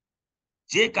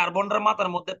 যে কার্বনটার মাথার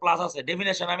মধ্যে প্লাস আছে,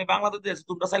 ডেফিনেশন আমি বাংলাতে দিয়েছি,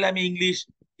 তোমরা চাইলে আমি ইংলিশ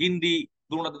হিন্দি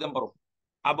দুটো দিতে পারো,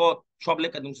 আবার সব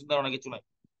লেখা তুমি চিন্তা ভাবনা কিছু নাই।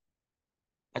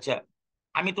 আচ্ছা,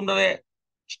 আমি তোমরা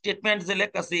স্টেটমেন্ট যে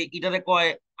লেখাছি এটারে কয়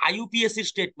আইইউপিএসসি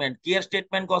স্টেটমেন্ট কি এর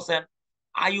স্টেটমেন্ট কোশ্চেন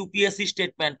আইইউপিএসসি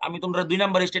স্টেটমেন্ট আমি তোমরা 2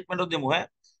 নাম্বার স্টেটমেন্টও দেবো হ্যাঁ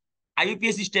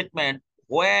আইইউপিএসসি statement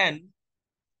when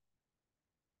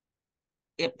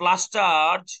a plus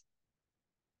charge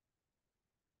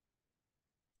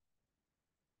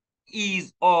is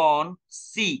on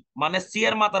C মানে সি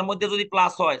এর মাথার মধ্যে যদি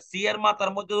প্লাস হয় সি এর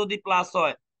মাথার মধ্যে যদি প্লাস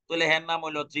হয় তাহলে এর নাম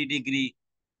হলো 3 ডিগ্রি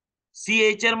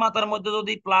সিএইচ এর মাথার মধ্যে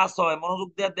যদি প্লাস হয় মনোযোগ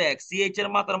দিয়ে দেখ সিএইচ এর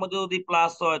মাথার মধ্যে যদি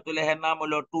প্লাস হয় তাহলে এর নাম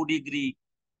হলো 2 ডিগ্রি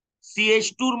সিএইচ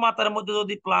টুর মাথার মধ্যে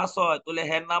যদি প্লাস হয় তাহলে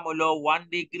এর নাম হলো 1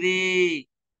 ডিগ্রি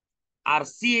আর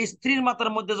সিএইচ থ্রির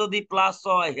মাথার মধ্যে যদি প্লাস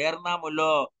হয় এর নাম হলো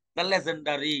দ্য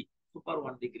লেজেন্ডারি সুপার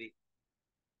 1 ডিগ্রি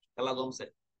খেলা জমছে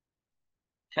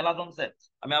খেলা জমছে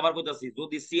আমি আবার বলতেছি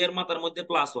যদি সি এর মাথার মধ্যে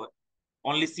প্লাস হয়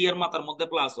অনলি সি এর মাথার মধ্যে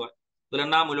প্লাস হয় তাহলে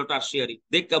নাম হলো টারশিয়ারি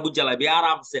দেখা বুঝা লাগবে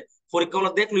আরামসে পরীক্ষা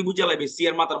হলো দেখলেই বুঝা লাগবে সি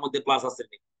এর মাথার মধ্যে প্লাস আছে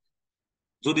নাকি।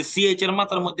 যদি সিএইচ এর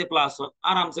মাথার মধ্যে প্লাস হয়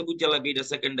আরামসে বুঝা লাগবে এটা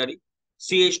সেকেন্ডারি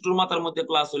সিএইচ টুর মাথার মধ্যে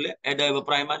প্লাস হলে এটা হবে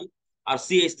প্রাইমারি আর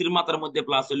সিএইচ থ্রির মাথার মধ্যে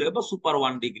প্লাস হলে হবে সুপার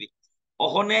 1 ডিগ্রি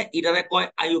ওখানে এটারে কয়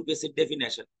আইইউপিএসসি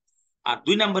ডেফিনেশন আর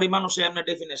 2 নাম্বারই মানুষে এমনি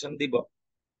ডেফিনেশন দিব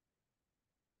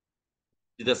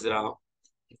দিতেছে রাখো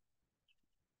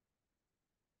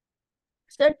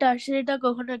স্যার টার্সারিটা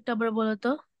কখনো একটা আবার বলো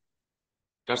তো।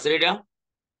 টারশিয়ারিটা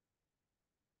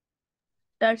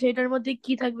টার্সারিটার মধ্যে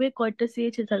কি থাকবে, কয়টা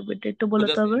সিএইচ থাকবে, এটা একটু বলো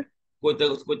তো কইতাছি আবার।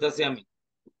 কইতাছি আমি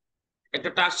একটা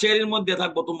টারশিয়ারির মধ্যে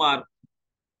থাকবো তোমার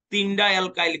 3টা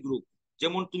অ্যালকাইল গ্রুপ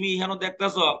যেমন তুমি এখানে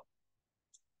দেখতেছো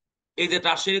এই যে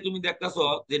টারশিয়ারি তুমি দেখতেছো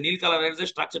যে নীল কালারের যে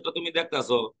স্ট্রাকচারটা তুমি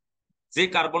দেখতেছো যে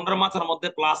কার্বনটার মাথার মধ্যে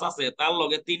প্লাস আছে তার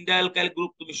লগে 3টা অ্যালকাইল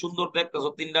গ্রুপ তুমি সুন্দর দেখতেছো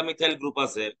 3টা মিথাইল গ্রুপ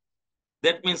আছে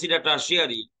দ্যাট মিন্স এটা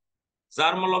টারশিয়ারি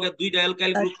যার লগে 2টা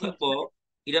অ্যালকাইল গ্রুপ আচ্ছা থাকবো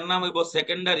এটার নাম হইব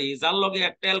সেকেন্ডারি যার লগে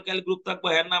একটা অ্যালকাইল গ্রুপ থাকবো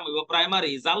এর নাম হইব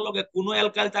প্রাইমারি যার লগে কোনো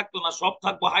অ্যালকাইল থাকতো না সব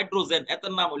থাকবো হাইড্রোজেন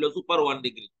এটার নাম হইলো সুপার 1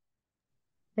 ডিগ্রি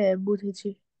হ্যাঁ বুঝেছি।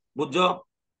 বুঝছো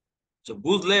আচ্ছা,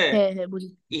 বুঝলে হ্যাঁ হ্যাঁ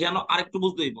বুঝেছি। ইহানো আরেকটু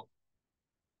বুঝতে হইব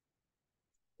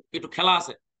একটু খেলা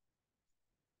আছে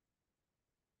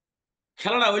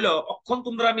খেলাটা হইলো অক্ষণ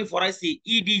তোমরা আমি পড়াইছি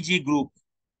ইডিজি গ্রুপ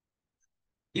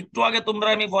একটু আগে তোমরা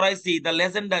আমি পড়াইছি the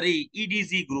legendary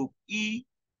ইডিজি group E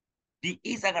D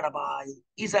এই জায়গাটা ভাই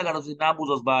এই জায়গাটা যদি না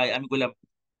বুঝোস ভাই আমি কইলাম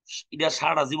এটা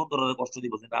সারা জীবন তোর কষ্ট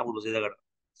দিব না বুঝোস এই জায়গাটা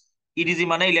ইডিজি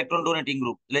মানে electron donating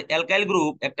group alkyl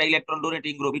group একটা ইলেকট্রন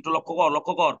ডোনেটিং গ্রুপ একটু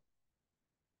লক্ষ্য কর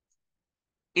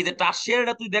এই যে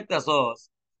টারশিয়ারিটা তুই দেখতেছস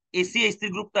এসি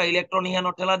গ্রুপটা ইলেকট্রন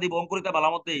ইহানো ঠেলা দিব অঙ্কুরিতা ভালো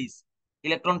মতো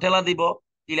ইলেকট্রন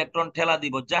ঠেলা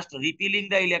দিব জাস্ট রিপিলিং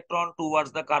দা ইলেকট্রন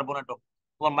টুয়ার্ডস দা কার্বন অ্যাটম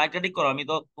তোমার মাইকটা ঠিক করো আমি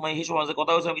তো তোমার এই সময় যে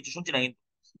কথা হয়েছে আমি কিছু শুনছি না কিন্তু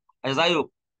আচ্ছা যাই হোক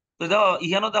তো দেখো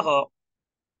ইহানো দেখো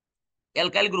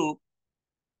alkyl group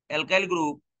alkyl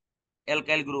group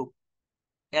alkyl group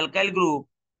alkyl group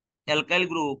alkyl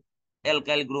group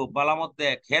alkyl group ভালো মতো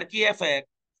দেখ হের কি এফেক্ট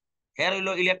হের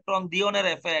হইলো ইলেকট্রন দিওনের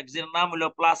এফেক্ট যের নাম হইলো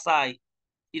প্লাস আই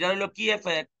এটা হইলো কি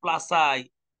এফেক্ট প্লাস আই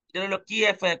এটা হইলো কি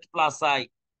এফেক্ট প্লাস আই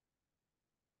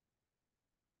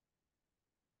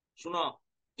শুনো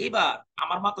এবার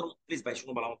আমার মাথার প্লিজ ভাই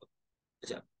শুনো ভালো মতো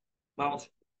আচ্ছা ভালো মতো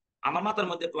শোনো। আমার মাথার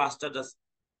মধ্যে প্লাস চার্জ আছে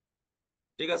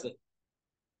ঠিক আছে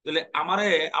তাহলে আমার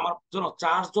জন্য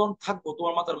 4 জন থাকবো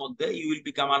তোমার মাথার মধ্যে you will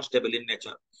become unstable in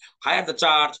nature higher the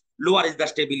charge lower is the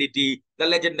stability the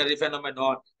legendary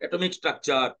phenomenon atomic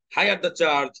structure higher the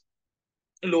charge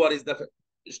lower is the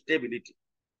stability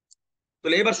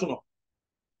তাহলে এবার শুনো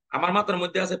আমার মাথার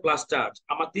মধ্যে আছে প্লাস চার্জ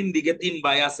আমার 3 দিকে 3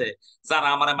 ভাই আছে যারা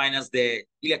আমার মাইনাস দেয়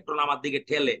ইলেকট্রন আমার দিকে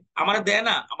ঠেলে আমার দেয়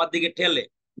না আমার দিকে ঠেলে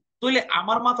তাহলে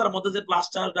আমার মাথার মধ্যে যে প্লাস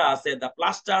চার্জটা আছে the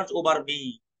plus charge over me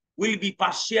will be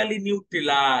partially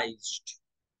নিউট্রিলাইজড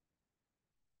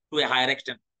two A higher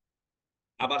extent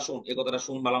আবার শুন এই কথাটা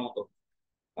শুন ভালো মতো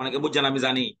অনেকে বুঝছেন আমি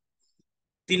জানি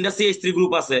 3টা CH3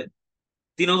 গ্রুপ আছে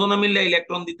 3জনে মিললে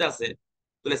ইলেকট্রন দিতে আছে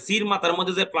তাহলে সির মাথার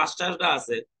মধ্যে যে প্লাস চার্জটা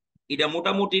আছে এটা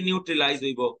মোটামুটি নিউট্রিলাইজ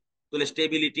হইব তাহলে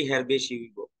স্টেবিলিটি হের বেশি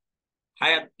হইব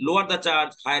higher lower the charge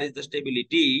higher is the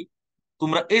stability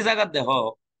তোমরা এই জায়গা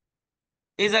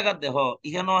দেখো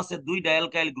এখানেও আছে 2টা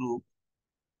অ্যালকাইল গ্রুপ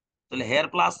তাহলে হেয়ার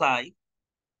প্লাস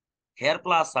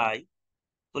আই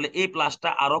তাহলে এই প্লাসটা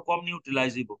আরো কম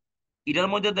নিউট্রিলাইজ হইব এটার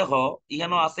মধ্যে দেখো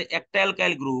এখানেও আছে একটা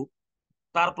অ্যালকাইল গ্রুপ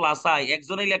তার প্লাস আই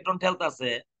একজনে ইলেকট্রন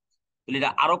ঠেলতেছে তাহলে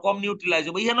এটা আরো কম নিউট্রিলাইজ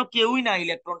হইব এখানেও কেউই না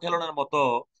ইলেকট্রন ঠেলানোর মতো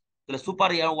তাহলে সুপার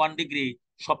ইয়ার 1 ডিগ্রি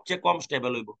সবচেয়ে কম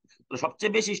স্টেবল হইব তাহলে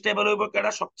সবচেয়ে বেশি স্টেবল হইব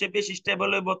কেটা সবচেয়ে বেশি স্টেবল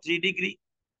হইব 3 ডিগ্রি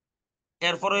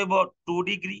এরপর হইব 2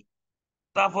 ডিগ্রি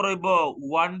তারপর হইব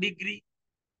 1 ডিগ্রি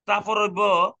তারপর হইব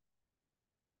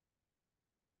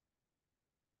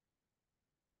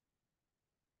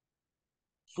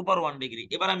সুপার 1 ডিগ্রি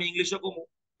এবার আমি ইংলিশে কমু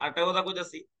আরেকটা কথা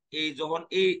কইতাছি এই যখন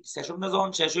এই সেশনটা যখন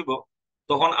শেষ হইব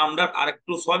তখন আমরা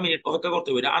আরেকটু 6 মিনিট অপেক্ষা করতে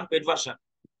হবে, এটা আনপেড ভার্সন।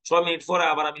 6 মিনিট পরে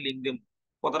আবার আমি লিঙ্ক দেব।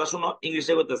 কথাটা শোনো,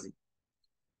 ইংলিশে করতেছি।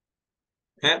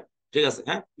 হ্যাঁ, ঠিক আছে,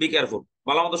 হ্যাঁ, বি কেয়ারফুল,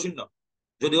 ভালো মতো শূন্য,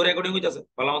 যদিও রেকর্ডিং হইতেছে,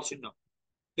 ভালো মতো শূন্য।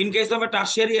 In case of A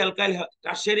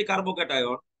tertiary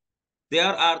carbocation,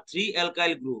 there are three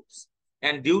alkyl groups,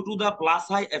 and due to the plus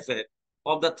high effect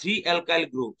of the three alkyl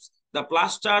groups, the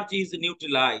plus charge is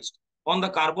neutralized on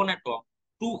the carbon atom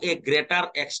to a greater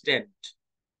extent.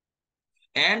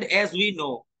 And as we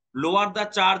know, lower the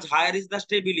charge, higher is the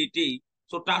stability.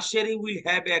 So tertiary will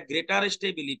have a greater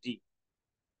stability.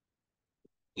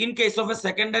 In case of a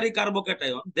secondary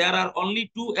carbocation, there are only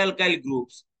two alkyl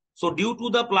groups. So due to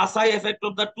the plus I effect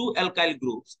of the two alkyl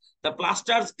groups, the plus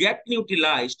charge get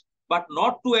neutralized, but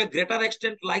not to a greater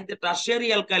extent like the tertiary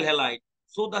alkyl halide.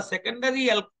 So the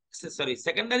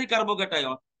secondary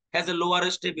carbocation has a lower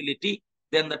stability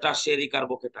than the tertiary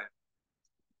carbocation.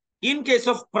 In case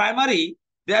of primary,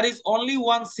 there is only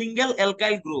one single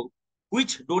alkyl group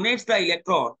which donates the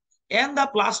electron, and the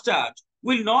plus charge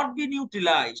will not be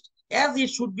neutralized as it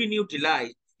should be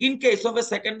neutralized in case of a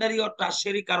secondary or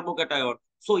tertiary carbocation.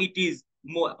 So it is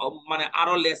more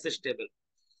or less stable.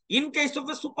 In case of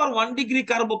a super 1 degree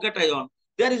carbocation,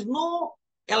 there is no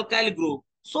alkyl group.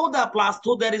 So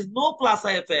there is no plus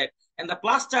I effect, and the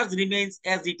plus charge remains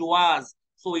as it was.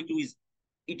 So it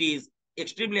is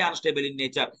extremely unstable in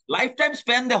nature. Lifetime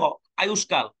span দেখো,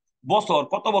 আয়ুষ্কাল বছর,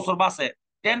 কত বছর বাঁচে?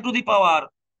 10 to the power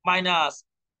minus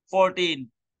 14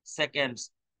 seconds,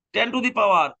 10 to the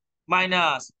power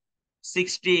minus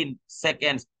 16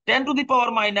 seconds, 10 to the power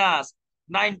minus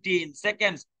 19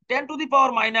 seconds, 10 to the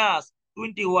power minus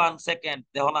 21 second.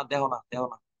 দেখো না, দেখো না, দেখো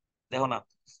না, দেখো না।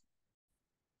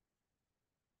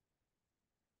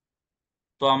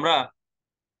 তো আমরা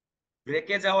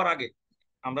ব্রেকে যাওয়ার আগে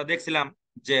আমরা দেখছিলাম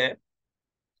যে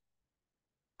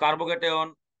কার্বোকেটায়ন,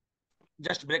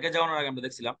 জাস্ট ব্রেকে যাওয়ার আগে আমরা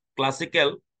দেখছিলাম ক্লাসিক্যাল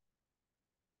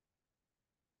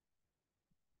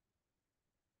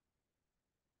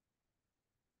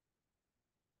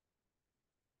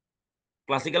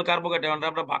কার্বোকেটায়নটা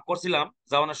আমরা ভাগ করছিলাম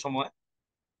যাওয়ানোর সময়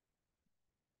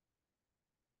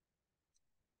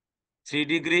 3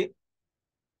 degree,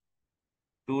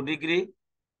 2 degree,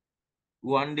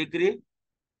 1 degree,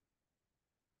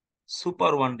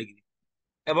 super 1 degree.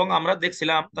 এবং আমরা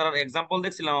দেখছিলাম, তার এক্সাম্পল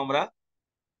দেখছিলাম আমরা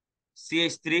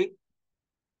CH3,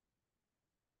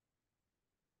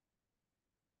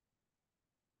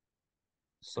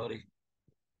 সরি,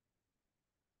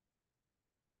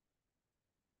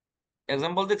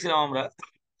 এক্সাম্পল দেখছিলাম আমরা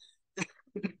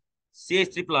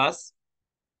CH3 plus,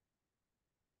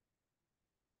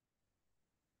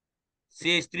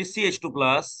 CH3 CH2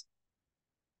 plus,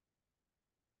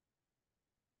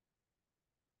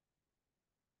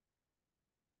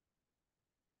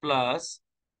 plus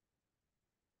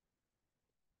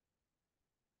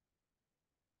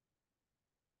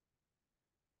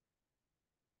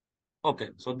okay,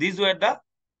 so these were the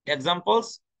examples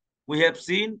we have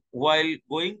seen while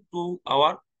going to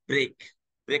our break.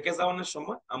 ব্রেকে যাওয়ানোর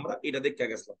সময় আমরা এটা দেখে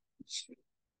গেছিলাম।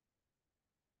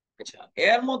 আচ্ছা,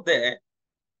 এর মধ্যে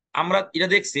আমরা এটা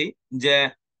দেখছি যে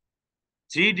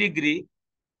 3 degree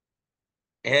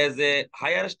has a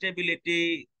higher stability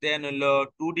than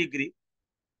 2 degree,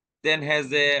 then has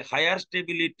a higher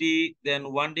stability than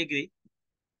 1 degree,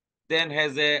 then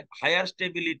has a higher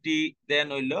stability than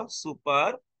super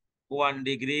 1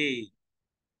 degree.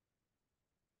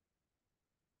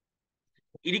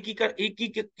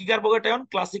 কি কার্বোকেটায়ন?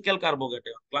 ক্লাসিক্যাল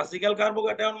কার্বোকেটায়ন। ক্লাসিক্যাল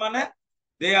কার্বোকেটায়ন মানে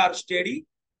দে আর steady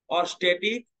or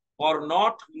static or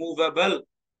not movable.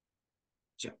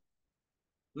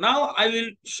 Now I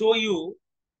will show you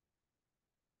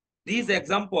these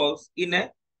examples in a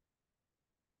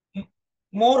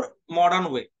more modern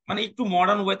way, মানে একটু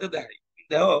modern ওয়েতে দেখাই।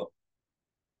 দেখো,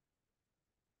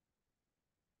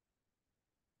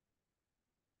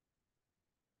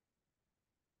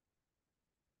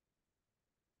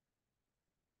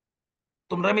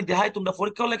 তোমরা আমি দেখাই, তোমরা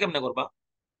পরীক্ষা হলে কেমনে করবা।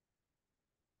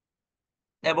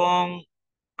 এবং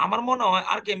আমার মনে হয়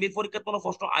আর কেমির পরীক্ষার কোনো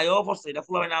প্রশ্ন আয়ও পড়ছে, এটা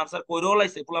ফুলাবাইনে আনসার কইরেও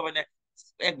লাইছে, ফুলাবাইনে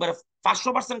একবারে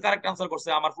 500% কারেক্ট আনসার করছে।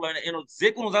 আমার ফুলাবাইনে যে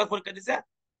কোনো জায়গায় পরীক্ষা দিছে,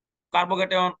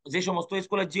 কার্বোকেটায়ন যে সমস্ত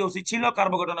স্কুলে জিওসি ছিল,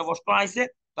 কার্বোকেটায়নের প্রশ্ন আইছে,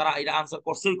 তারা এটা আনসার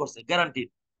করছেই করছে, গ্যারান্টি।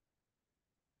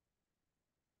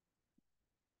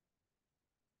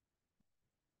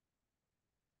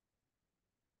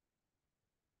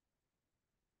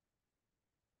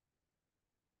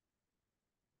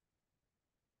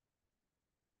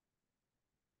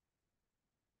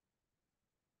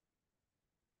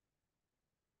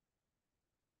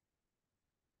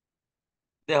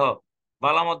 দেহ,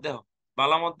 বালামত দেহ,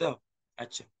 বালামত দেহ।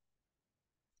 আচ্ছা,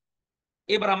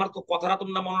 এবার আমার কথাটা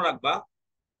তোমরা মনে রাখবা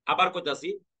আবার কইতাছি,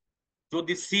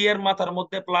 যদি সি এর মাথার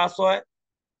মধ্যে প্লাস হয়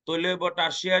তাহলে হইব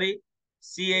টারশিয়ারি,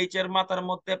 সিএইচ এর মাথার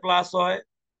মধ্যে প্লাস হয়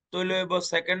তাহলে হইব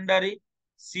সেকেন্ডারি,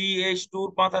 সিএইচ টুর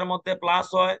মাথার মধ্যে প্লাস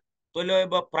হয় তাহলে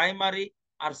হইব প্রাইমারি,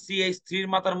 আর সিএইচ থ্রির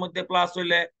মাথার মধ্যে প্লাস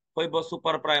হইলে হইব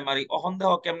সুপার প্রাইমারি। অখন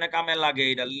দেখো কেমনে কামে লাগে,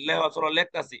 এটা লেহ চলো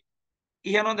লেখতাছি।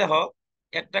 ইহানো দেখো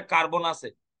একটা কার্বন আছে,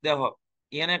 দেখো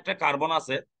ইহানে একটা কার্বন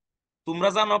আছে। তোমরা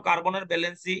জানো কার্বনের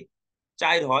ব্যালেন্সি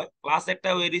 4 হয়, প্লাস একটা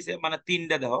হয়ে দিছে মানে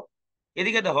 3টা। দেখো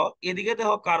এদিকে, দেখো এদিকে,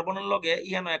 দেখো কার্বনের লগে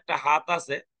ইহানো একটা হাত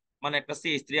আছে, মানে একটা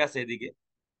CH3 আছে এদিকে,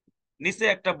 নিচে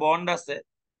একটা বন্ড আছে,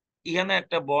 ইহানে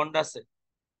একটা বন্ড আছে।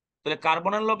 তাহলে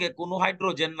কার্বনের লগে কোনো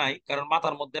হাইড্রোজেন নাই কারণ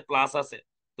মাথার মধ্যে প্লাস আছে।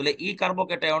 তাহলে ই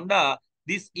কার্বোক্যাটায়নটা,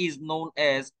 this is known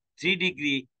as 3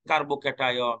 degree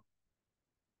carbocation.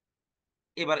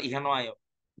 এবার ইহানো আয়ো,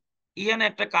 ইহানে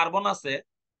একটা কার্বন আছে,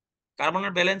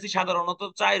 কার্বনের ব্যালেন্সই সাধারণত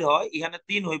 4 হয়, ইহানে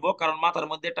 3 হইব কারণ মাথার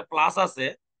মধ্যে একটা প্লাস আছে।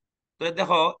 তো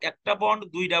দেখো একটা বন্ড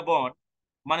দুইটা বন্ড,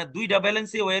 মানে দুইটা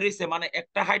ব্যালেন্সই হয়ে রয়েছে, মানে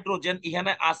একটা হাইড্রোজেন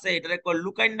ইহানে আছে, এটারে কয়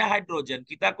লুকাইন্না হাইড্রোজেন।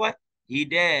 কিতা কয়?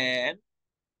 Hidden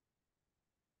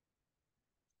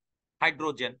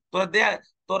hydrogen. তোরা দেয়া,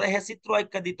 তোরা হে চিত্র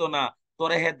আঁকা দিত না,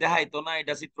 তোরা হে দেখাইতো না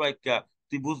এটা চিত্র আঁকা,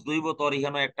 তুই বুঝতেইব তোর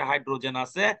এখানে একটা হাইড্রোজেন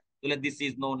আছে। তাহলে this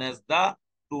is known as the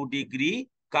 2 degree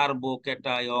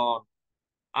carbocation.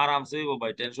 আরামসে হইব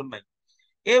ভাই, টেনশন নাই।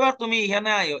 এবার তুমি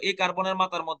ইহানে আয়ো, এই কার্বনের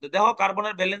মাথার মধ্যে দেখো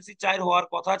কার্বনের ব্যালেন্সি 4 হওয়ার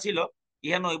কথা ছিল,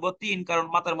 ইহানে হইব 3 কারণ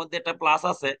মাথার মধ্যে একটা প্লাস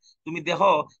আছে। তুমি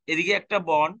দেখো এদিকে একটা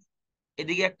বন্ড,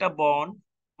 এদিকে একটা বন্ড,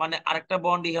 মানে আরেকটা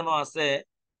বন্ড এখানে আছে,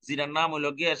 যেটার নাম হইলো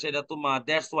গিয়ে সেটা তোমার,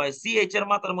 দ্যাটস ওয়াই সিএইচ এর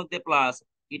মাথার মধ্যে plus,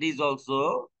 it is also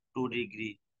 2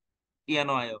 degree.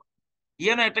 ইয়ানো আয়ো,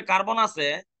 ইয়ানো একটা কার্বন আছে,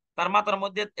 তার মাথার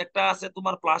মধ্যে একটা আছে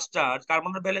তোমার প্লাস চার্জ,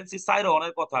 কার্বনের ব্যালেন্সি 4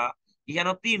 হওয়ার কথা,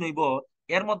 ইহানো 3 হইব।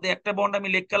 এর মধ্যে একটা বন্ড আমি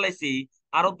লেখা লাইছি,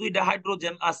 আরো দুইটা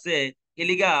হাইড্রোজেন আছে,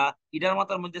 এলিগা ইডার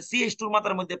মাথার মধ্যে সিএইচ টুর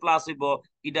মাথার মধ্যে প্লাস হইব,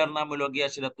 ইডার নাম হইলো গিয়া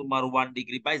সেটা তোমার 1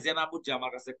 ডিগ্রি। ভাই যে না বুঝছে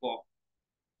আমার কাছে কম,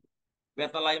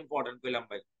 বেতালা ইম্পর্টেন্ট কইলাম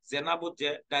ভাই, যে না বুঝছে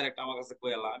ডাইরেক্ট আমার কাছে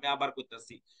কইলা। আমি আবার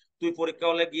কইতাছি, তুই পরীক্ষা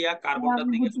হলে গিয়া কার্বনটার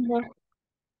আমি দিকে। বুঝি না।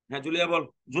 হ্যাঁ জুলিয়া বল,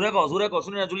 জুড়ে কও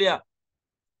শুনি না জুলিয়া।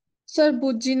 স্যার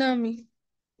বুঝছি না আমি।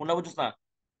 কোনটা বুঝছিস না?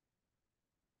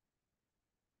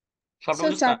 সবটা স্যার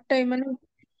বুঝছিস না? চারটাই মানে, না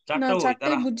চারটা ওই চারটাই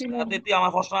তারা। বুঝছি না। তুই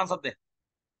আমার ফার্স্ট আনসার দে,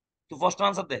 তুই ফার্স্ট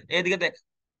আনসার দে, এইদিকে দেখ,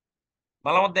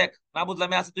 ভালো মত দেখ, না বুঝলে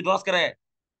আমি আছি, তুই ড্রস করে।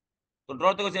 তো ড্র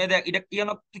তো কইছিস, এই দেখ এটা কি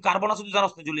জানো, তুই কার্বন আছে তুই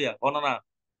জানোস না জুলিয়া, হ না না?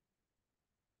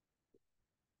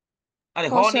 আরে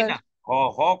হ হ নি স্যার। না, হ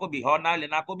হ কবি, হ না হইলে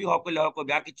না কবি, হ কইলে হ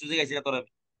কবি, আর কিছু জিগাইছি না তোর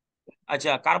আমি।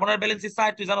 আচ্ছা কার্বনের ব্যালেন্স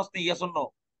সাইড তুই জানোস না, ইয়া শূন্য।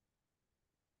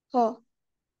 হ।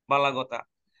 বালা কথা।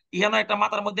 ইহানো একটা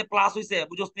মাথার মধ্যে প্লাস হইছে,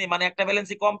 বুঝছ নি, মানে একটা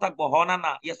ব্যালেন্সই কম থাকবো, হ না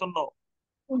না, ইয়া শূন্য।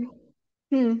 হুম।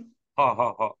 হুম, হ হ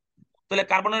হ। তাহলে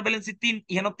কার্বনের ব্যালেন্সি 3,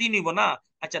 ইহানো 3 হইব না?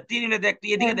 আচ্ছা 3 হইলে দেখ, তুই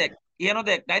এদিকে হ্যাঁ। দেখ, ইহানো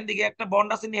দেখ ডাইন দিকে একটা বন্ড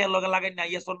আছে নি, এর লগে লাগাই না,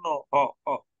 ইয়া শূন্য। হ হ,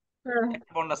 হ্যাঁ।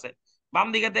 একটা বন্ড আছে। বাম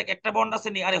দিকে দেখ একটা বন্ড আছে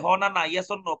নি, আরে হ না না, ইয়া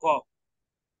শূন্য ক।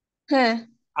 হ্যাঁ।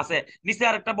 আছে। নিচে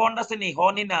আর একটা বন্ড আছে নি, হ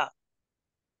নি না?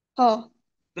 হ।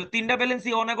 তাহলে 3টা ব্যালেন্সি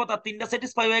অনেক কথা, 3টা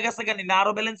স্যাটিসফাই হয়ে গেছে কেন, না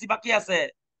আরো ব্যালেন্সি বাকি আছে?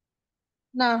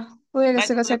 না, হয়ে নাই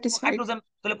গেছে তো, গা তাহলে কোনো স্যাটিসফাইড। হাইড্রোজেন,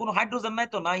 তাহলে কোনো হাইড্রোজেন নাই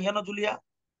তো না ইহানো জুলিয়া?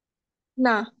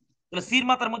 না। তাহলে সির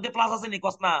মাথার মধ্যে প্লাস আছে নি,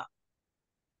 কস না?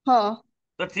 হ।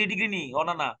 তো 3 ডিগ্রি নি, হ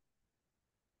না না?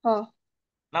 হ।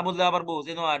 না বুঝলে আবার বুঝ,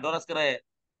 এই নয় ডরাস করে।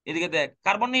 এদিকে দেখ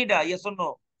কার্বন নেই, এটা ইয়ে শূন্য,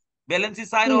 ব্যালেন্সি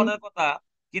সাইড হুম। অনেক কথা,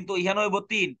 কিন্তু ইহানো হইব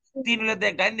 3। 3 হলে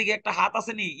দেখ ডাইন দিকে একটা হাত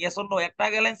আছে নি, ইয়ে শূন্য, একটা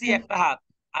ব্যালেন্সি একটা হাত,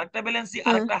 আরেকটা ব্যালেন্সি হ্যাঁ।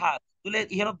 আরেকটা হাত, তুলে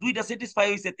ইহানো দুইটা স্যাটিসফাই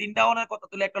হইছে, 3টা অনেক কথা,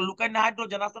 তুলে একটা লুকাই না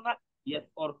হাইড্রোজেন আছে না? Yes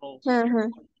or no? হ্যাঁ। হ্যাঁ।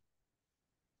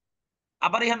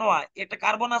 আবার এখানে একটা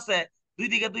কার্বন আছে, দুই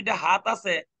দিকে দুইটা হাত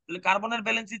আছে, তাহলে কার্বনের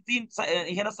ব্যালেন্সি 3,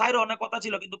 এখানে সাইড অনেক কথা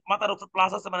ছিল কিন্তু মাথার উপর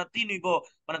প্লাস আছে মানে 3 হইব,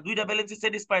 মানে দুইটা ব্যালেন্সি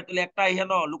স্যাটিসফাইড, তাহলে একটা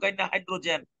এখানে লুকাই না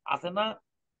হাইড্রোজেন আছে না?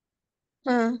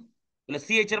 হ্যাঁ। তাহলে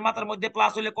সিএইচ এর মাথার মধ্যে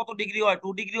প্লাস হইলে কত ডিগ্রি হয়? 2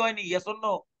 ডিগ্রি হয় নি? Yes or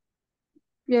no?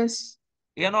 ইয়েস।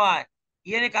 এখানে আয়,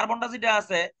 এখানে কার্বনটা যেটা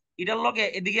আছে এটার লগে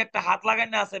এদিকে একটা হাত লাগাই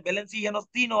না আছে, ব্যালেন্সি এখানে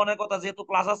 3 অনেক কথা যেহেতু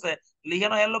প্লাস আছে, তাহলে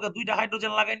এখানে এর লগে দুইটা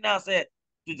হাইড্রোজেন লাগাই না আছে।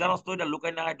 তুই জানোস তো এটা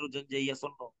লুকাই না হাইড্রোজেন, যে ইয়েস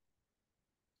অর নো?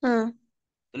 হ্যাঁ।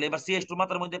 তাহলে এবার সিএইচ টু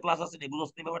মাথার মধ্যে প্লাস আছে নি,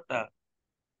 বুঝছ নি ব্যাপারটা?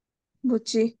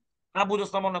 বুঝছি। না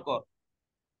বুঝছ না? মনে কর,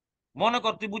 মনে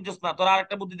কর তুই বুঝছস না, তোর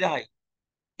আরেকটা বুদ্ধি দেখাই।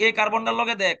 এই কার্বনটার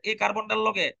লগে দেখ, এই কার্বনটার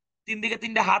লগে 3 দিকে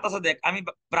 3টা হাত আছে, দেখ আমি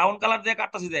ব্রাউন কালার দিয়ে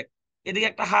কাটতেছি, দেখ এদিকে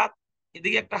একটা হাত,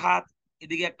 এদিকে একটা হাত,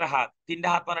 এদিকে একটা হাত, 3টা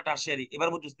হাত মানে টারশিয়ারি। এবার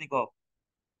বুঝছস নি? কও।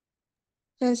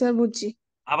 হ্যাঁ স্যার বুঝছি।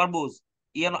 আবার বুঝ,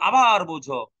 ইয়ানো আবার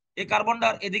বুঝো, এই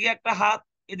কার্বনটার এদিকে একটা হাত,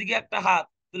 এদিকে একটা হাত,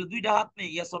 তাহলে দুইটা হাত নেই,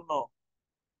 ইয়েস অর নো?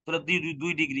 তাহলে 2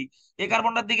 ডিগ্রি। এই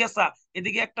কার্বনটার দিকে আসা,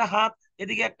 এদিকে একটা হাত,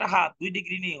 এদিকে একটা হাত, 2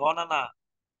 ডিগ্রি নেই, হ না না?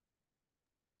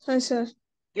 হ্যাঁ স্যার।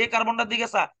 এই কার্বনটার দিকে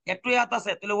চা, একটু হাত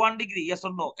আছে তাহলে 1 ডিগ্রি, ইয়েস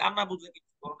অর নো? আর না বুঝলে কিছু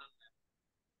করো না।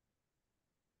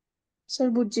 স্যার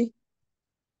বুঝছি।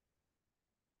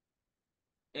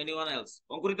 Anyone else?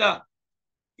 অঙ্কুরিতা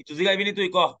কিছু জিগাইবি নি তুই,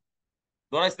 ক,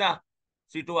 ধরাইস না,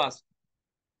 3 to us।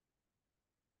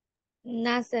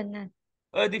 না স্যার না।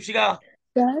 ওই দীপশিকা,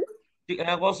 স্যার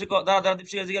হ্যাঁ বলছি, দাঁড়া দাঁড়া,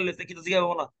 দীপশিকা জিগাইলে কিছু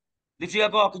জিগাইবো না। দীপশিকা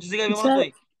ক, কিছু জিগাইবি মনে স্যার তুই?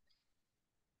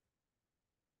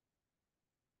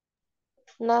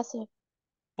 না স্যার।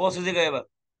 বলছি জিগা এবার,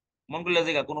 মন করলে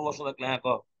জিগা, কোনো প্রশ্ন থাকলে হ্যাঁ ক।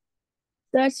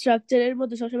 স্যার স্ট্রাকচারের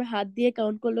মধ্যে সবসময় হাত দিয়ে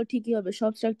কাউন্ট করলেও ঠিকই হবে,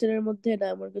 সব স্ট্রাকচারের মধ্যে না,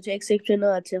 এমন কিছু এক্সেপশনও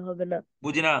আছে, হবে না।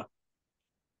 বুঝি না।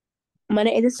 মানে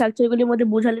এই যে স্ট্রাকচার গুলির মধ্যে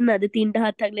বোঝালেন না যে 3টা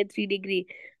হাত থাকলে 3 ডিগ্রি,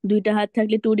 2টা হাত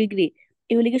থাকলে 2 ডিগ্রি,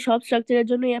 এগুলি কি সব স্ট্রাকচারের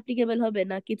জন্য অ্যাপ্লিকেবল হবে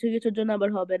না, কিছু কিছুর জন্য আবার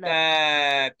হবে না?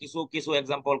 কিছু কিছু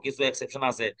এক্সাম্পল, কিছু এক্সেপশন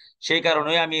আছে। সেই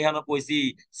কারণে আমি এখানে কইছি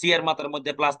সি এর মাত্রার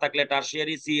মধ্যে প্লাস থাকলে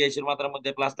টারশিয়ারি, সি এইচ এর মাত্রার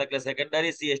মধ্যে প্লাস থাকলে সেকেন্ডারি,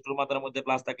 সি এইচ টুর মাত্রার মধ্যে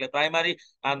প্লাস থাকলে প্রাইমারি,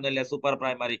 আর নইলে সুপার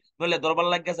প্রাইমারি, নইলে দরবার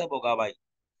লাগতেছে বোকা ভাই,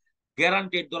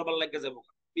 গ্যারান্টেড দরবার লাগতেছে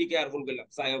বোকা। বি কেয়ারফুল গেলাম,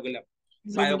 সাইও গেলাম,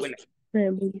 সাইও বুঝেছি। গেলাম।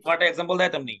 হ্যাঁ বুঝেছি। তোমার একটা এক্সাম্পল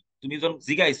দিতাম নি, তুমি যখন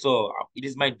জিগাইছো, it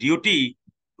is my duty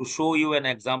to show U an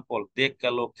example. দেখ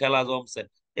গেলো খেলা জমছে।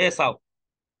 এ সাও,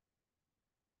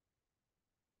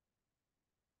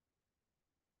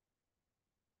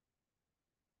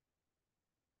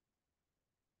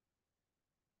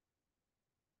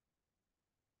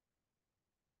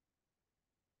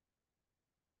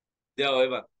 দেও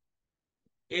এবার।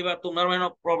 এবার তোমার মানে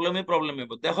প্রবলেমে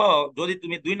দেখো, যদি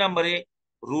তুমি 2 নম্বরে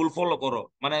রুল ফলো করো,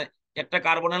 মানে একটা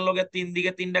কার্বনের লগে 3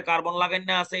 দিকে 3টা কার্বন লাগাই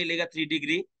না আছে, এই লেগে 3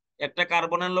 ডিগ্রি। একটা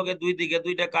কার্বনের লগে 2 দিকে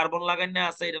 2টা কার্বন লাগাই না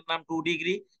আছে, এটার নাম 2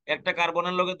 ডিগ্রি। একটা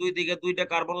কার্বনের লগে 2 দিকে 2টা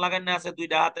কার্বন লাগাই না আছে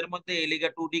 2টা হাতের মধ্যে, এই লেগে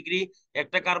 2 ডিগ্রি।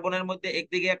 একটা কার্বনের মধ্যে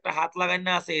একদিকে একটা হাত লাগাই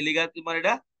না আছে, এই লেগে তোমার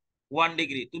এটা 1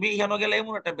 ডিগ্রি। তুমি এখানে গেলে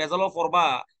এমন একটা বেজালও পড়বা,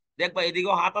 দেখবা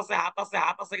এদিকেও হাত আছে, হাত আছে,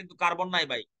 হাত আছে, কিন্তু কার্বন নাই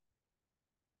ভাই।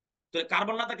 তো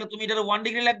কার্বন না থাকলে তুমি এটা 1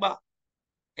 ডিগ্রি লাগবা।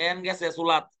 এন গেছে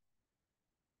সুলাত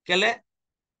কেলে,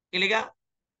 কেলিগা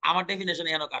আমার ডেফিনেশন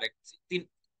এখানে কারেক্ট। তিন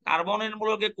কার্বনের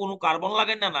মূলকে কোনো কার্বন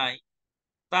লাগাই না নাই,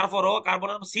 তারপরও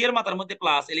কার্বনের সি এর মাথার মধ্যে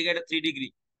প্লাস, এলিগা এটা 3 ডিগ্রি।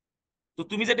 তো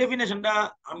তুমি যে ডেফিনেশনটা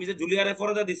আমি যে জুলিয়ারে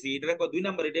ফরদা দিছি, এটা দেখো 2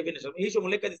 নম্বরের ডেফিনেশন, এই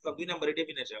সময় লেখা দিচ্ছিলাম 2 নম্বরের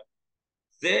ডেফিনেশন,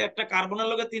 যে একটা কার্বনের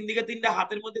লগে 3 দিকে 3টা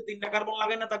হাতের মধ্যে 3টা কার্বন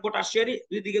লাগাই না থাকবো টারশিয়ারি,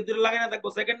 2 দিকে 2 লাগাই না থাকবো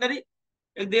সেকেন্ডারি,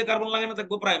 একদিকে কার্বন লাগাই না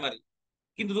থাকবো প্রাইমারি।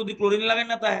 কিন্তু যদি ক্লোরিন লাগাই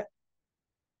না থাকে,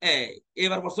 এই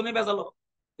এবার প্রশ্নই বেজালো।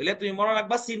 তাহলে তুমি মনে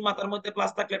রাখবা সিন মাথার মধ্যে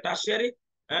প্লাস থাকলে টারশিয়ারি,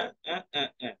 হ্যাঁ হ্যাঁ হ্যাঁ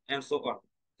হ্যাঁ, and so on.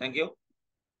 Thank you.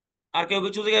 আর কেউ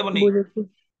কিছু জিগাইব নি? বুঝেছি।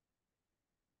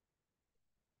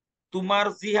 তোমার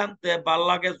জিহানতে ভাল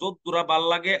লাগে, যদ্দুরা ভাল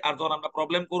লাগে। আর যখন আমরা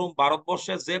প্রবলেম করুম,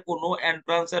 ভারতবর্ষে যে কোনো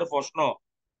এন্ট্রান্সের প্রশ্ন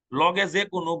লগে যে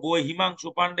কোনো বই, হিমাংশু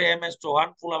পান্ডে, এম এস চৌহান,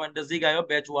 ফুলামেন্টে জিগায়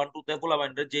ব্যাচ 1 2 তে,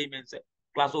 ফুলামেন্টে যেই মেনছে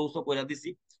ক্লাস উৎস করে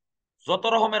দিছি। যত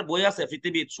রকমের বই আছে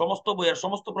পৃথিবীর, সমস্ত বইয়ের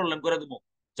সমস্ত প্রবলেম করে দিব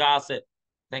যা আছে।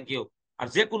 Thank you. আর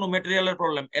যে কোনো মেটেরিয়ালের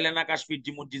প্রবলেম, এলেনা কাশফির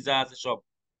জিমুজি যা আছে সব।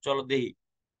 চলো দেখি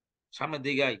সামনের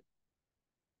দিকে আই।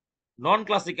 Non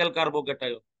classical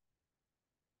কার্বোকেটায়ন।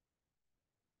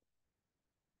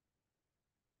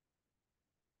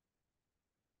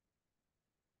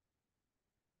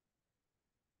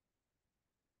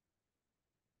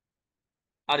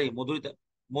 আরে মধুরিতা,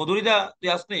 মধুরিতা তুই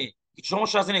আসনি? কিছু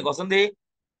সমস্যা আছে নি গসন দেহি?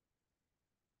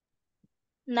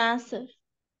 না স্যার।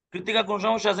 কৃতিকা কোন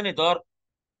সমস্যা আছে নি তোর?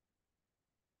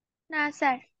 না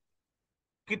স্যার।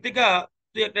 কৃতিকা,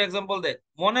 তুই একটা এক্সাম্পল দে।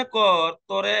 মনে কর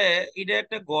তোরে এটা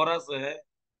একটা ঘর আছে, হ্যাঁ?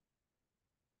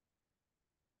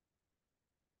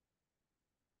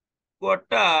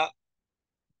 ঘরটা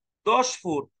 10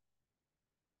 ফুট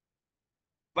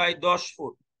বাই 10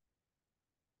 ফুট,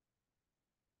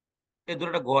 এই দূর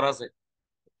একটা ঘর আছে।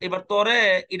 এবার তোরে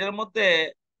এটার মধ্যে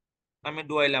আমি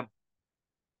ডুয়াইলাম,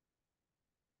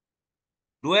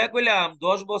 ডুয়া কইলাম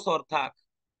 10 বছর থাক।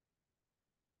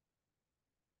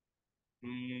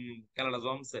 খেলাটা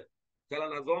জমছে,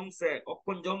 খেলাটা জমছে,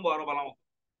 কখন জমবো আরো ভালো মতো।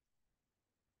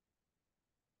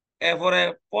 এরপরে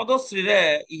পদশ্রী রে,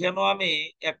 ইহেন আমি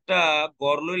একটা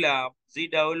ঘর লইলাম,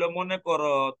 যেটা হইলো মনে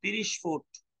করো 30 ফুট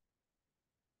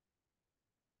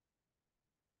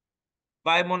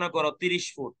বাই মনে করো 30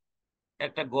 ফুট,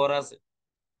 একটা ঘর আছে।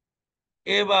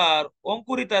 এবার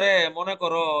অঙ্কুরিতারে মনে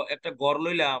করো একটা ঘর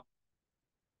লইলাম,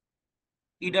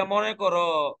 এটা মনে করো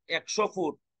 100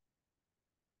 ফুট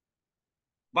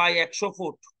বাই 100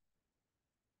 ফুট।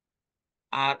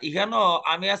 আর ইহানো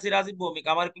আমি আছি রাজীব ভৌমিক,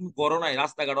 আমার কিন্তু ঘরও নাই,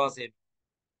 রাস্তাঘাটও আছে,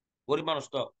 গরিব মানুষ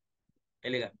তো,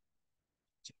 এলিগা।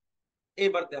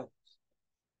 এইবার দেখো,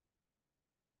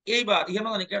 এইবার ইহানো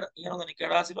জানি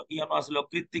কেডা আছিল, ইহানো আছিল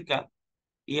কৃত্তিকা,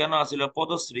 ইহানো আছিল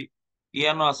পদশ্রী,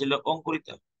 ইহানো আছিল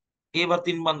অঙ্কুরিতা। এবার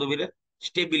 3 বান্ধবীরে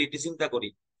স্টেবিলিটি চিন্তা করি।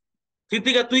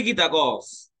 কৃতিকা তুই কি থাকস?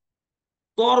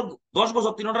 তোর 10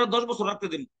 বছর, 3 10 বছর রাখতে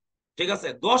দিন, ঠিক আছে?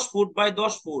 10 ফুট বাই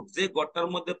 10 ফুট যে ঘরটার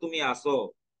মধ্যে তুমি আসো,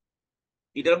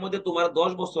 এটার মধ্যে তোমার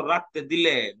 10 বছর রাখতে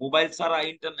দিলে, মোবাইল ছাড়া,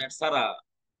 ইন্টারনেট ছাড়া,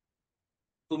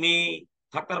 তুমি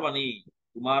থাকতে পারবানি?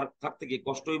 তোমার থাকতে কি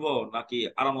কষ্ট হইব নাকি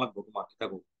আরাম লাগবে? তোমার কি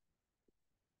থাকো?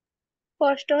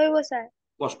 কষ্ট হইব স্যার।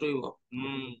 কষ্ট হইব।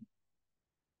 হম।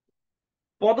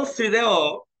 পদশ্রীদেও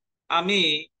আমি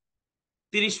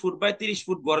 30 ফুট বাই 30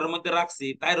 ফুট ঘরের মধ্যে রাখছি,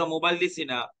 তাইরও মোবাইল দিছি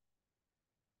না,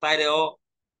 তাইরেও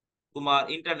তোমার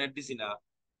ইন্টারনেট দিছি না,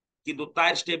 কিন্তু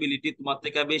তার স্টেবিলিটি তোমার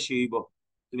থেকে বেশি হইব।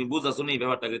 তুমি বুঝাছো না এই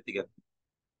ব্যাপারটা কৃতিকা?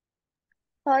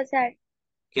 হ স্যার।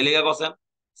 খেলিগা কছেন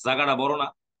জায়গাটা বড় না?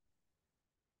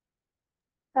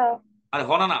 হ। আরে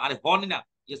হনা না, আরে হনি না,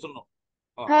 ইয়ে শোনো।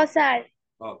 হ হ হ স্যার।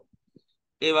 হ।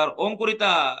 এবার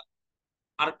অঙ্কুরিতা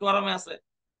আরেকটু আরামে আছে,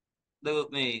 দেখো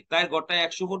নেই তাই ঘরটা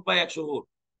 100 ফুট বাই 100 ফুট,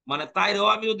 মানে তাইরেও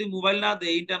আমি যদি মোবাইল না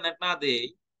দেই, ইন্টারনেট না দেই,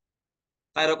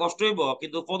 তাইরও কষ্ট হইব,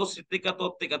 কিন্তু পদশ্রীর থেকে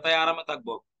তোর থেকে তাই আরামে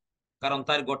থাকবো, কারণ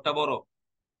তার ঘরটা বড়।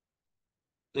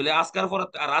 তাহলে আজকাল পরে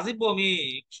আর রাজীব আমি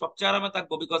সবচেয়ে আরামে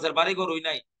থাকবো, বিকজ এর বাড়ি ঘর হই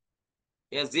নাই,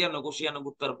 এ জিয়ানো খুশিয়ানো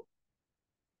ঘুরতে পারবো।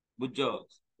 বুঝছো?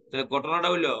 তাহলে ঘটনাটা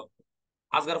হইলো,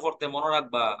 আজকাল পড়তে মনে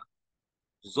রাখবা,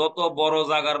 যত বড়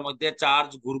জায়গার মধ্যে চার্জ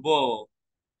ঘুরবো,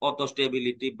 অত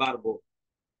স্টেবিলিটি বাড়বো।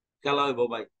 খেলা হইব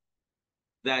ভাই,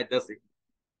 যাইতেছি,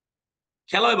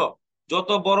 খেলা হইব। যত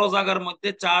বড় জায়গার মধ্যে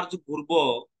চার্জ ঘুরবো,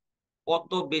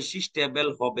 অত বেশি স্টেবল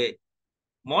হবে।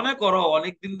 মনে করো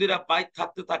অনেকদিন ধরে বাইক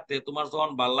থাকতে থাকতে তোমার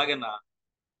যখন ভাল লাগে না,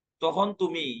 তখন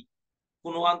তুমি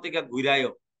কোনখান থেকে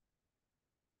ঘুরাইও,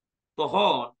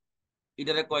 তখন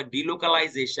এটারে কয়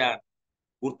ডিলোকালাইজেশন।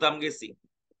 ঘুরতাম গেছি।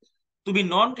 তুমি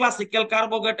নন ক্লাসিক্যাল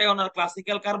কার্বোকেটায়ন আর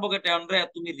ক্লাসিক্যাল কার্বোকেটায়ন রে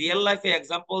তুমি রিয়েল লাইফে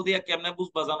এক্সাম্পল দিয়ে কেমনে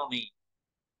বুঝবা জানো নি?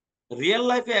 রিয়েল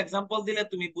লাইফে এক্সাম্পল দিলে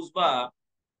তুমি বুঝবা,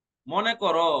 মনে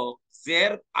করো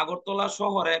জের আগরতলা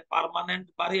শহরে পার্মানেন্ট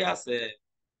বাড়ি আছে,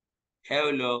 হ্যাঁ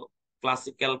হইলো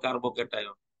ক্লাসিক্যাল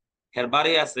কার্বোকেটায়ন। হের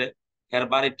বাড়ি আছে, হের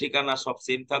বাড়ির ঠিকানা সব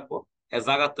সেম থাকবো, হে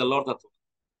জায়গাতে লড় থাকবো।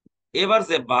 এবার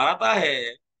যে ভাড়াটা হে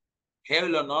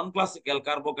হইলো নন ক্লাসিক্যাল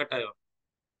কার্বোকেটায়ন,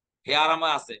 হে আরামে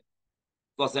আছে।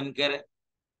 কসেন কেরে?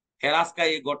 হের আজকে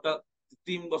এই ঘরটা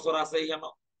 3 বছর আছে এখানে।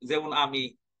 যেমন আমি,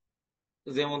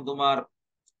 যেমন তোমার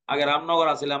আগে রামনগর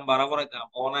আছিলাম, ভাড়া পড়াইতাম,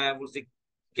 অনায় বলছি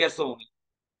কেরছো উনি।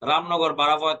 রামনগর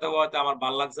ভাড়া পড়াইতে পড়াইতে আমার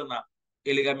ভাল লাগছে না,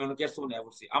 এলিগে আমি কেরছো উনি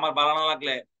বলছি। আমার ভালো না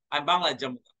লাগলে আমি বাংলায়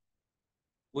যাবো।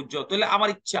 বুঝছো? তাহলে আমার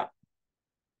ইচ্ছা,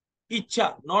 ইচ্ছা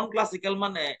নন ক্লাসিক্যাল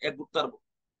মানে এক ঘুরতে পারবো,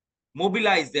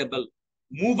 মোবিলাইজেবল,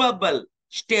 মুভেবল,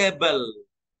 স্টেবল।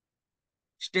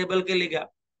 স্টেবল কে লিগা,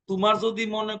 তোমার যদি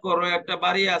মনে করো একটা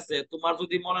বাড়ি আছে, তোমার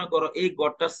যদি মনে করো এই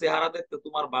ঘরটার চেহারা দেখতে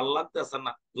তোমার ভাল লাগতেছে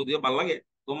না, যদিও ভাল লাগে,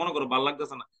 তো মনে করো ভাল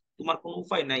লাগতেছে না, তোমার কোনো